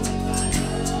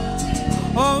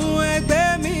 Ọ̀run ẹgbẹ́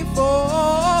mi fò.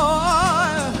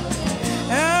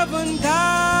 Heaven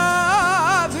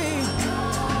carry.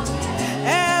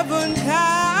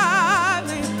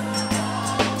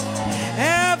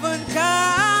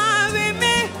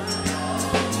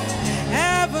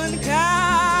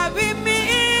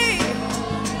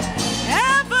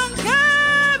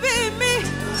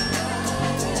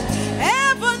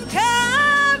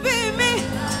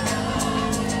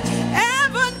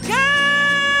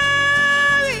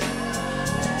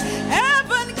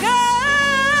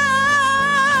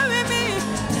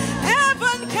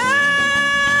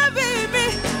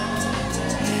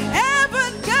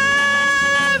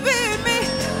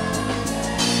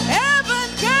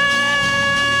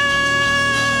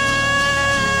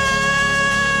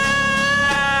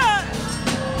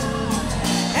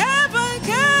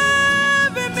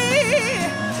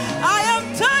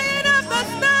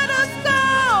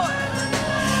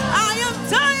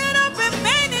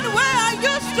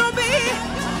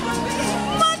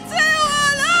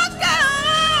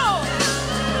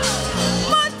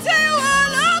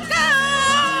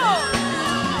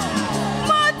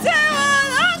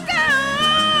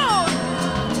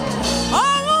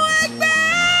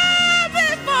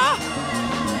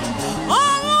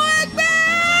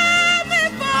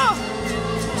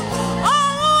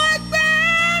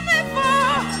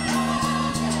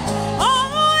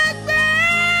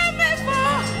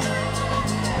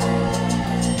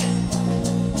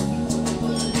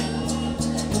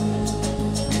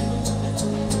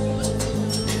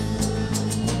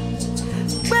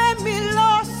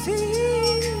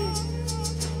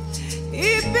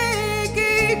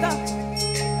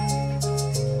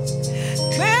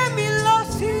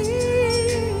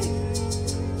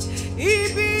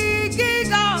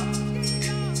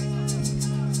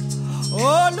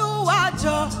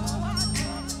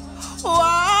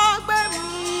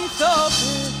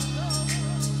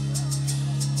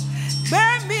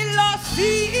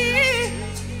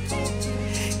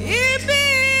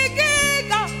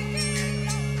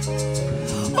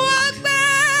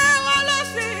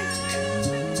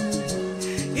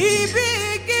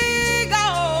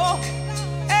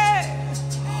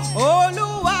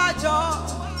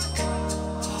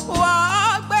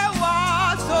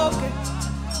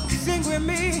 with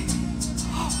me.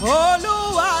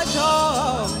 Oluwajo,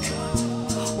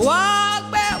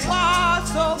 wagbe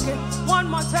wasoke. One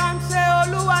more time, say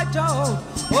Oluwajo,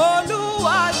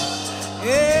 Oluwajo,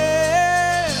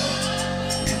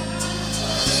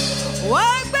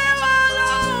 wagbe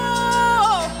walo,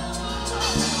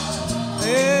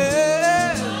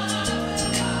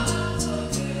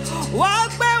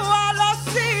 wagbe walo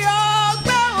si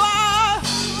ogbe wa,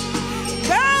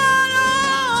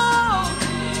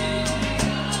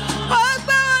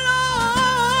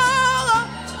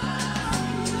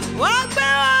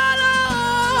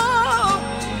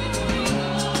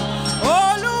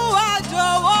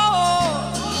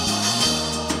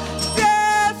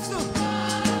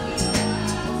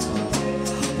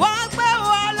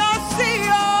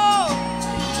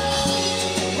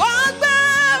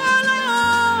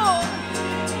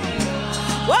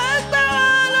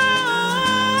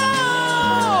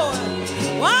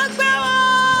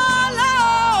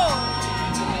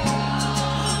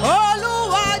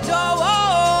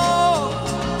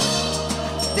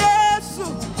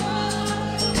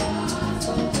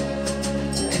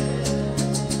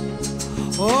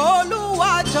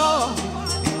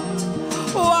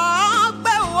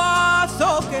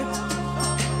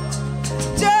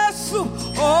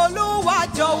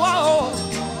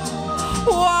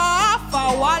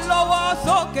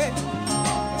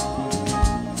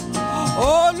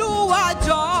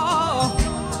 Oluwajo,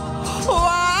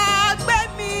 wagbe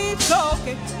mi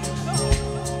sókè.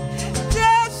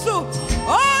 Jésù,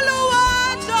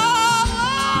 Oluwajo,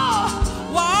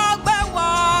 wagbe wa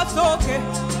sókè.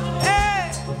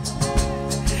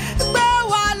 Gbé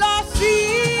wa lọ sí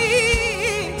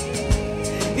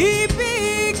ibi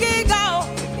gíga o.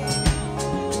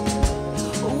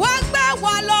 Wagbe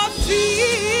wa lọ sí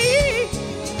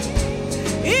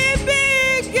ibi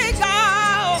gíga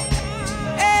o.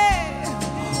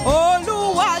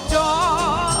 Oluwajo,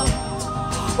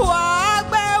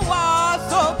 wagbe wa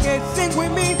sókè. Sing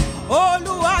with me.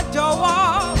 Oluwajo,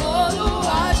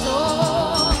 Oluwajo,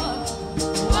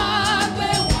 wagbe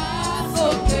wa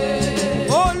sókè.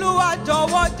 Oluwajo,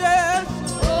 Jésù.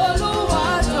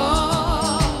 Oluwajo,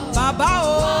 Bàbá o.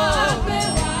 wagbe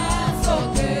wa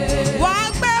sókè.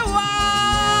 Wagbe wa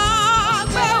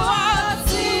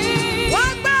Sí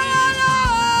wagbe wa lọ.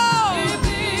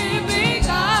 ibi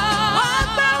gíga.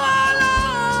 Wagbe wa lọ.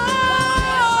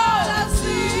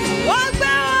 Sí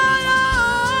Wagbe wa lọ.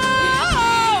 ibi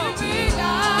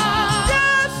gíga.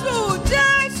 Jésù,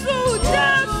 Jésù,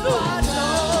 Jésù.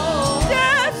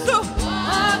 Jésù.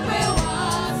 Wagbe wa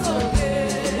sókè.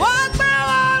 Wagbe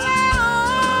wa lọ.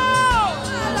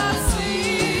 Sí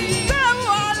Gbé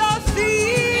wa lọ sí.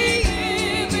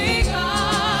 ibi gíga.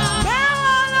 Gbé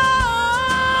wa lọ.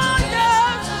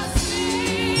 Jésù. Sí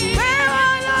Gbé wa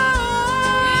lọ.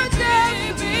 Jésù.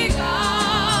 ibi gíga.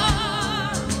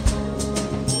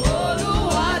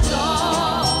 Oluwajo,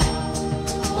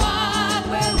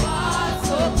 wagbe wa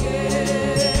sókè.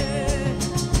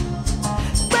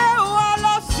 Gbé wa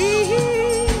lọ sí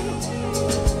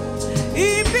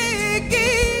ibi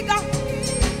gíga.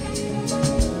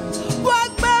 Wá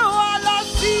gbé wa lọ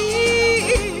sí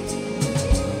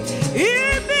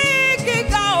ibi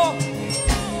gíga o.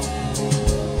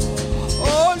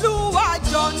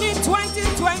 Olúwàjọ ní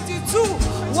 2022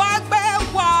 wá gbé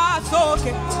wa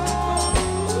sókè.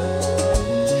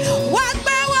 Wá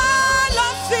gbé wa lọ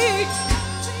sí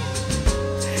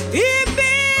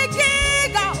ibi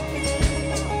gíga.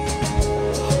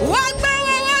 Wá gbé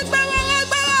wa, wá gbé wa, wá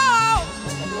gbé wa o.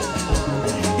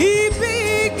 Ibi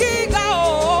gíga o.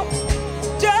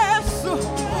 Jésù,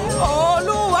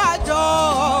 Olúwàjọ,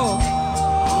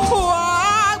 wá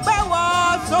gbé wa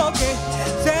sókè.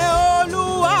 Ṣé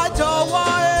Olúwàjọ wá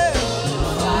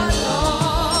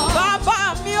Bàbá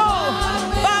mi o,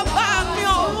 bàbá mi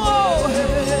o.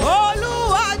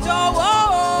 Olúwàjọ wá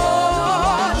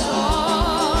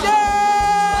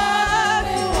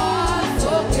Jésù,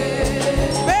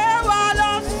 gbé wa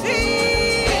lọ sí.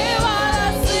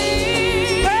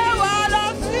 Gbé wa lọ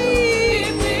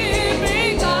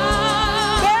sí.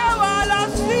 Gbé wa lọ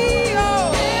sí o.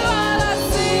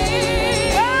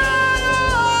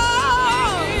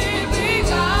 Gbé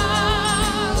wa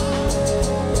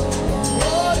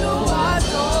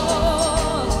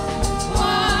lọ.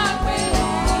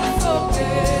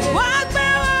 Wá gbé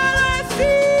wa lọ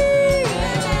sí.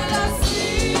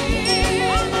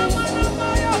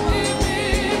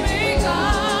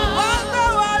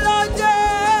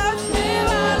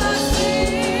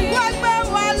 Wá gbé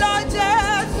wa lọ Jésù. Wá gbé wa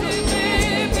lọ Jésù.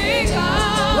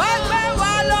 Wá gbé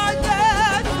wa lọ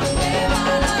Jésù. Gbé wa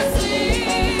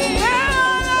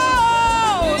lọ.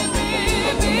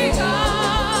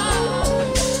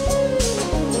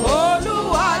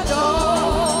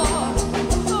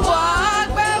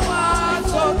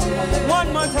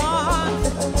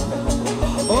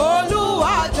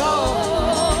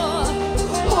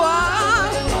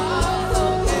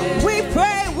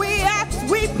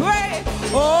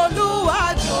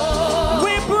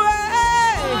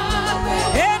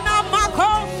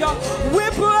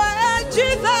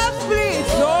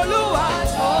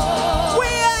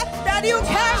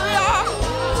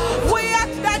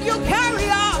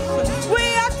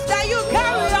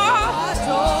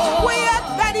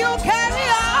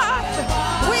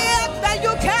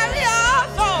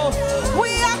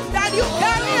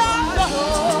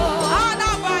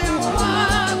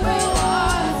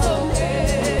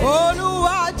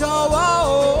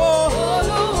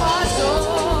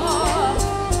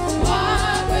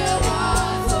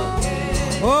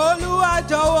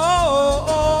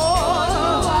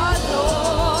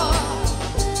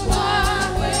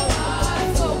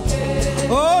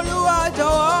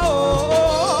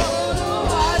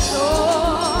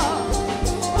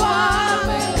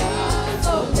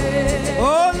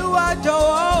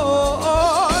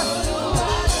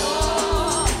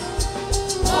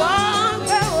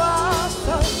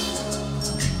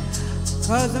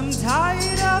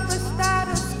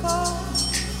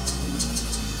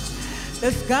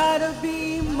 There's gotta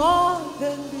be more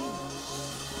than this.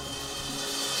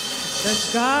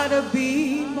 There's gotta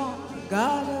be more,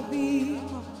 gotta be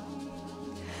more.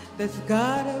 There's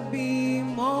gotta be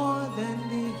more than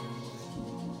this.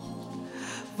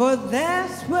 For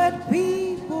desperate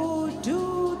people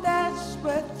do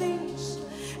desperate things,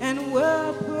 and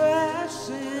we're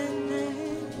pressing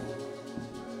in.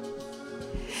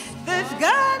 There's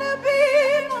gotta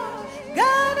be more,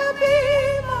 gotta be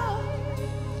more.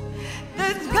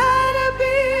 There's gotta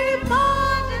be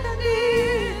more than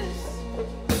this.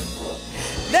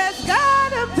 There's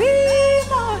gotta be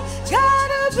more,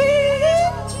 gotta be.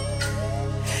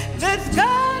 There's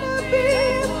gotta be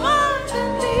more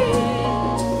than this.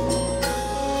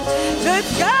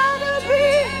 There's gotta be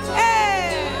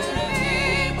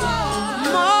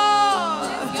more.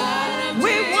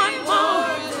 We want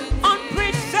more.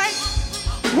 Unpreached saints,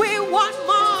 we want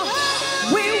more.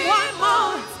 We want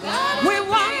more. We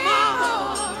want more.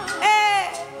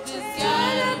 There's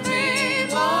gotta be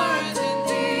more than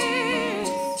this.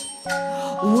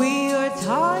 We are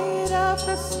tired of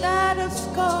the status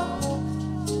quo.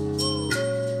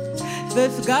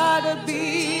 There's gotta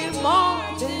be more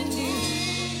than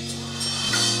this.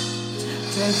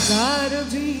 There's gotta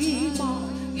be more.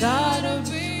 Gotta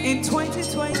be. In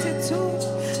 2022,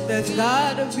 there's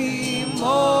gotta be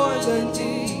more than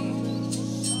this.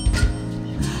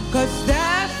 'Cause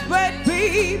desperate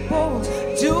people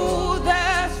do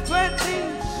desperate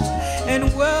things, and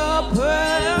we're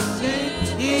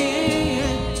pressing in.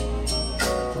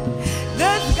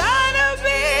 There's gotta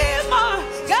be more,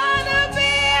 gotta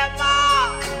be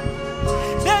more.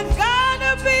 There's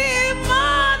gotta be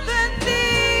more than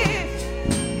this.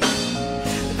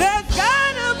 There's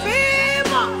gotta be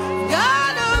more,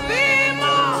 gotta be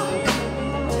more.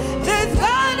 There's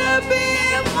gotta be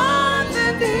more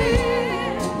than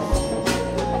this.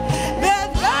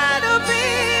 There's gotta be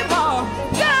more,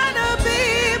 gotta be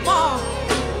more.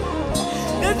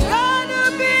 There's gotta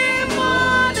be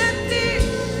more than this.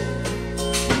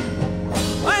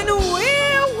 When we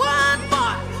want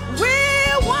more, we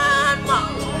want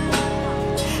more.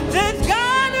 There's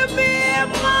gotta be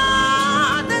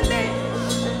more than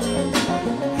this.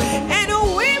 And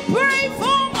we pray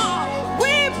for more,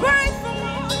 we pray for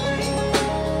more.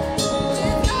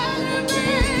 There's gotta be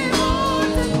more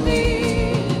than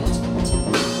this.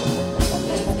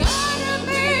 There's gotta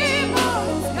be more.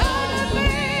 There's gotta be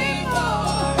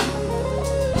more.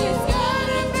 There's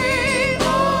gotta be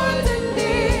more than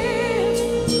this.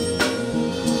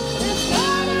 There's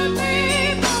gotta be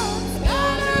more.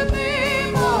 Gotta be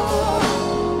more.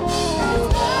 There's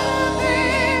gotta be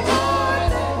more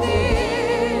than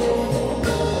this.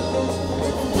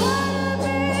 There's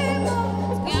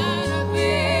gotta be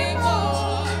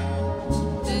more.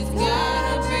 There's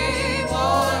gotta be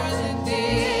more than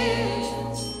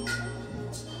this.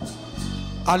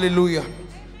 Hallelujah.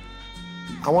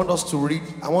 I want us to read.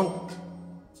 I want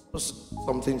us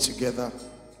something together.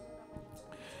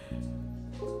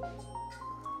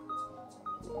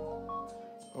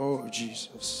 Oh,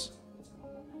 Jesus.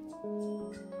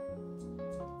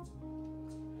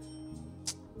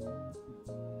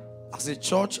 As a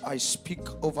church, I speak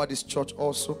over this church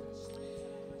also.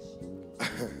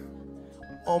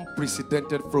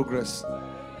 Unprecedented progress.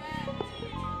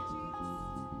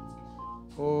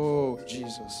 Oh,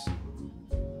 Jesus.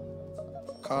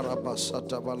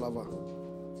 Karabasata balava.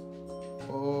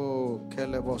 Oh,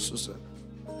 Kelebo Susan.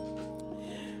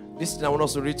 This thing I want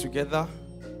us to read together.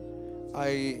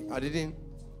 I didn't.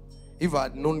 If I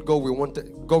had known God will want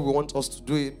us to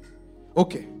do it.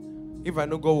 Okay. If I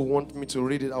know God will want me to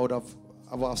read it, I would have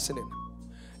seen it.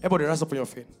 Everybody rise up on your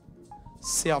feet.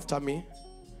 Say after me.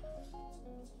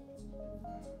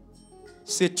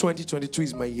 Say 2022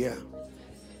 is my year.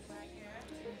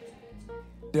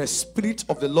 The Spirit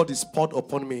of the Lord is poured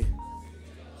upon me.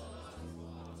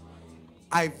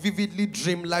 I vividly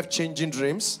dream life-changing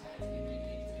dreams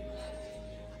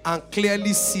and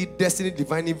clearly see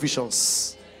destiny-defining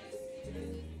visions.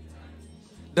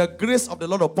 The grace of the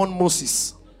Lord upon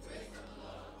Moses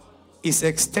is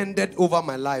extended over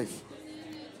my life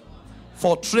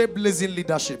for trailblazing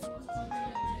leadership.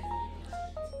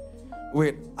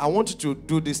 Wait, I want you to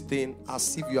do this thing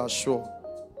as if you are sure.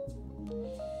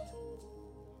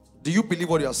 Do you believe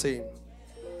what you are saying?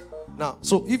 Now,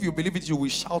 so if you believe it, you will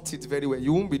shout it very well.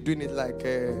 You won't be doing it like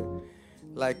you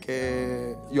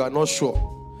are not sure.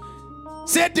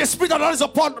 Say, the Spirit of the Lord is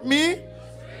upon me.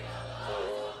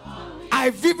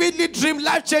 I vividly dream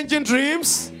life-changing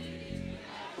dreams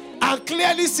and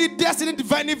clearly see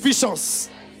destiny-defining visions.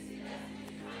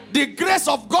 The grace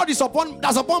of God is upon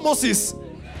Moses.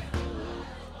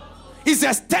 Is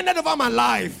extended over my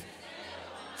life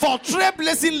for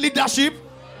trailblazing leadership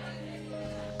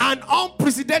and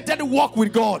unprecedented work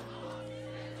with God.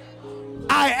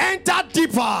 I enter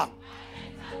deeper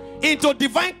into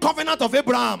divine covenant of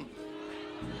Abraham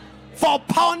for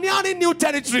pioneering new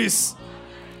territories,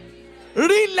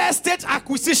 real estate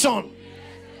acquisition,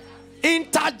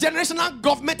 intergenerational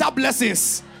governmental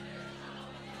blessings,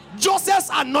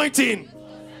 Joseph's anointing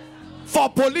for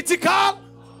political,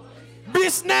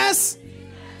 business,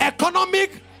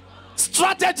 economic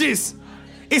strategies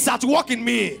is at work in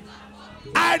me.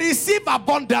 I receive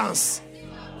abundance.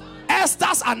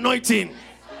 Esther's anointing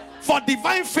for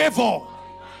divine favor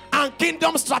and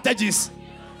kingdom strategies.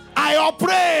 I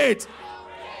operate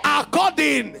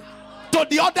according to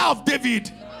the order of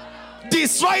David,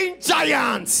 destroying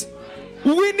giants,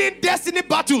 winning destiny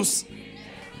battles,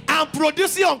 and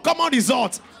producing uncommon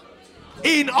results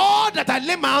in all that I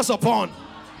lay my hands upon.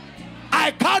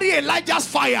 I carry Elijah's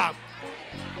fire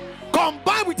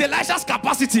combined with Elisha's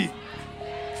capacity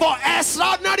for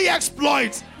extraordinary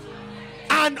exploits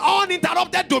and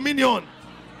uninterrupted dominion.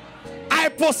 I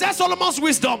possess Solomon's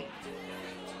wisdom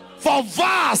for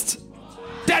vast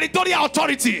territorial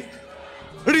authority,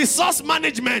 resource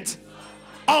management,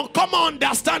 uncommon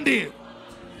understanding,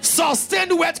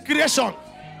 sustained wealth creation,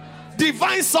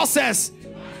 divine success,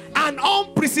 and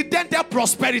unprecedented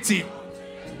prosperity.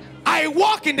 I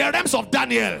walk in the realms of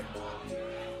Daniel.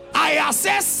 I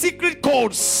access secret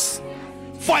codes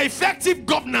for effective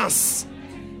governance,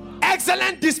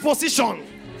 excellent disposition,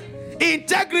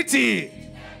 integrity,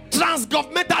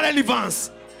 transgovernmental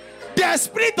relevance. The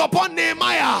spirit upon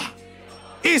Nehemiah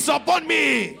is upon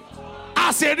me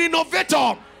as a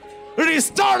renovator,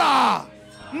 restorer,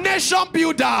 nation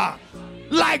builder.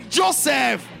 Like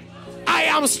Joseph, I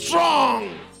am strong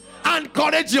and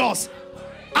courageous.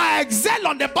 I excel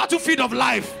on the battlefield of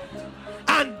life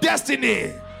and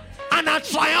destiny, and I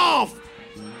triumph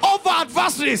over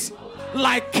adversaries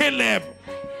like Caleb.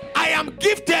 I am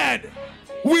gifted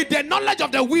with the knowledge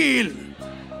of the will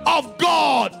of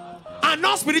God and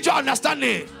not spiritual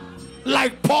understanding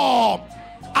like Paul.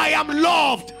 I am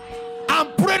loved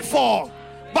and prayed for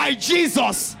by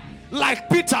Jesus like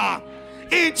Peter.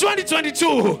 In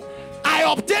 2022, I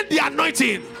obtained the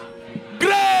anointing,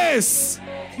 grace,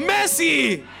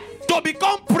 mercy to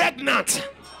become pregnant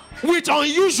with the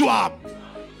unusual,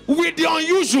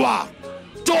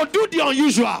 to do the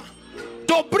unusual,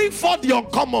 to bring forth the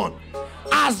uncommon.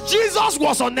 As Jesus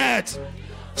was on earth,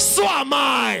 so am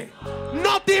I.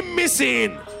 Nothing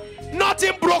missing,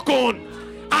 nothing broken.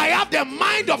 I have the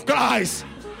mind of Christ.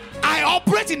 I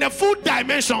operate in the full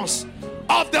dimensions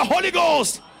of the Holy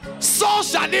Ghost. So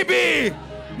shall it be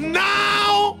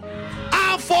now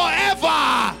and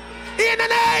forever. In the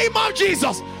name of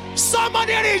Jesus.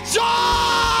 Somebody rejoice.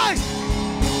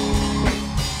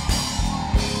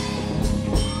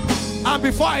 And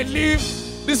before I leave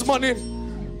this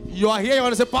morning, you are here, you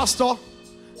want to say, Pastor,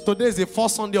 today is the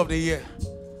first Sunday of the year.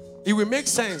 It will make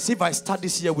sense if I start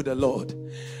this year with the Lord.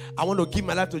 I want to give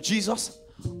my life to Jesus,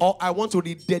 or I want to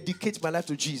rededicate my life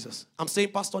to Jesus. I'm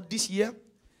saying, Pastor, this year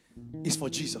is for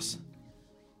Jesus.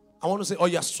 I want to say, oh,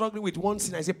 you're struggling with one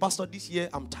sin. I say, Pastor, this year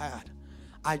I'm tired.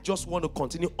 I just want to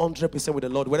continue 100% with the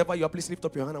Lord. Wherever you are, please lift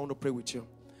up your hand. I want to pray with you.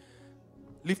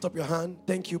 Lift up your hand.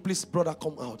 Thank you. Please, brother,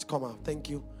 come out. Come out. Thank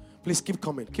you. Please keep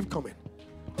coming. Keep coming.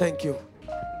 Thank you.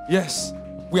 Yes,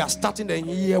 we are starting the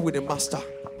year with the Master.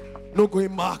 No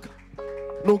going back.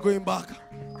 No going back.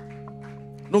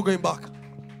 No going back.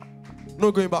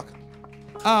 No going back.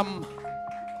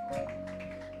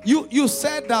 You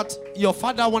said that your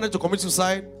father wanted to commit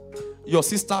suicide. Your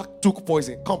sister took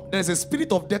poison. Come, there's a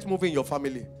spirit of death moving in your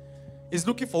family. It's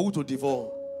looking for who to devour.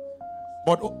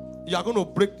 But you are going to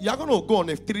break. You are going to go on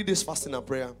a 3 days fasting and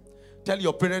prayer. Tell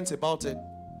your parents about it.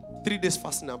 3 days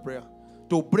fasting and prayer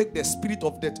to break the spirit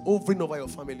of death over and over your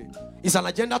family. It's an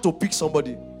agenda to pick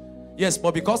somebody. Yes,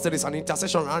 but because there is an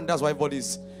intercession around, that's why everybody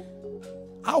is.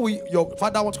 Your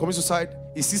father wants to commit suicide,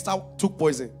 his sister took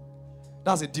poison.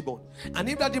 That's a demon. And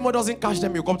if that demon doesn't catch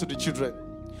them, you come to the children.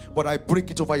 But I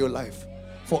break it over your life.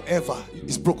 Forever.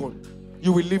 It's broken.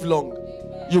 You will live long.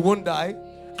 You won't die.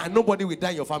 And nobody will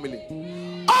die in your family.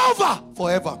 Over.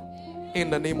 Forever. In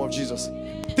the name of Jesus.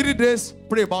 3 days,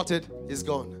 pray about it. It's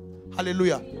gone.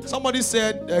 Hallelujah. Somebody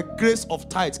said the grace of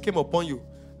tithe came upon you.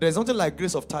 There's nothing like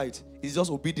grace of tithe. It's just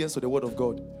obedience to the word of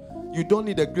God. You don't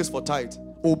need a grace for tithe.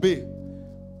 Obey.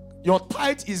 Your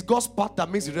tithe is God's part that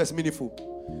makes the rest meaningful.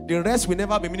 The rest will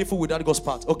never be meaningful without God's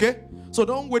part. Okay? So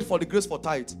don't wait for the grace for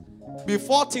tithe.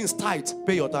 Before things tithe,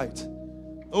 pay your tithe.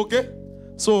 Okay?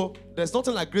 So there's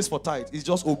nothing like grace for tithe. It's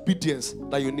just obedience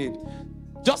that you need.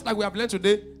 Just like we have learned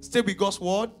today, stay with God's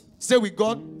word, stay with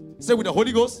God, stay with the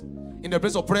Holy Ghost. In the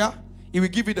place of prayer, He will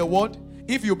give you the word.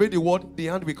 If you obey the word, the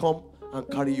hand will come and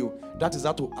carry you. That is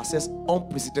how to access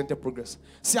unprecedented progress.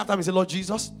 See after me, say, Lord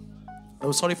Jesus,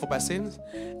 I'm sorry for my sins.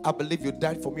 I believe you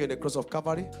died for me on the cross of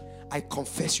Calvary. I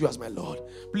confess you as my Lord.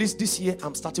 Please, this year,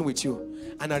 I'm starting with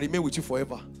you. And I remain with you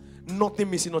forever. Nothing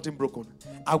missing, nothing broken.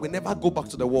 I will never go back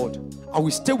to the world. I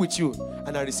will stay with you.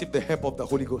 And I receive the help of the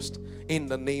Holy Ghost. In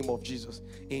the name of Jesus.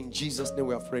 In Jesus' name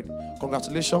we are prayed.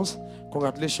 Congratulations.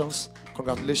 Congratulations.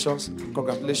 Congratulations.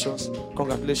 Congratulations.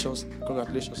 Congratulations.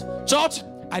 Congratulations. Church,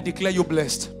 I declare you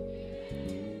blessed.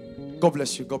 God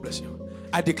bless you. God bless you.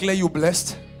 I declare you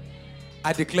blessed.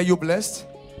 I declare you blessed.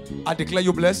 I declare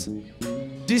you blessed.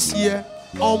 This year,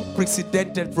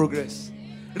 unprecedented progress.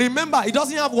 Remember, it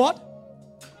doesn't have what?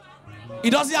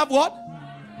 It doesn't have what?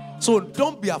 So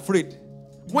don't be afraid.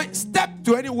 When step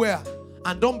to anywhere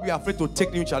and don't be afraid to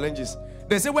take new challenges.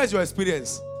 They say, where's your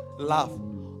experience? Laugh.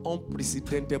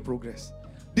 Unprecedented progress.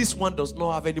 This one does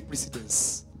not have any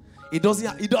precedence. It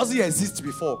doesn't exist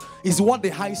before. It's what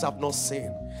the eyes have not seen.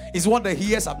 It's what the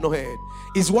ears have not heard.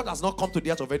 It's what has not come to the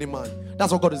heart of any man.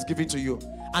 That's what God is giving to you.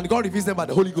 And God reveals them by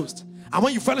the Holy Ghost. And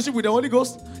when you fellowship with the Holy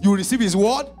Ghost, you will receive His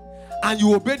word, and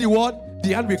you obey the word,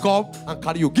 the hand will come and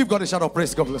carry you. Give God a shout of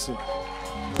praise. God bless you.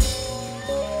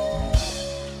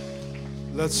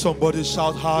 Let somebody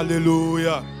shout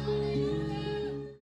hallelujah.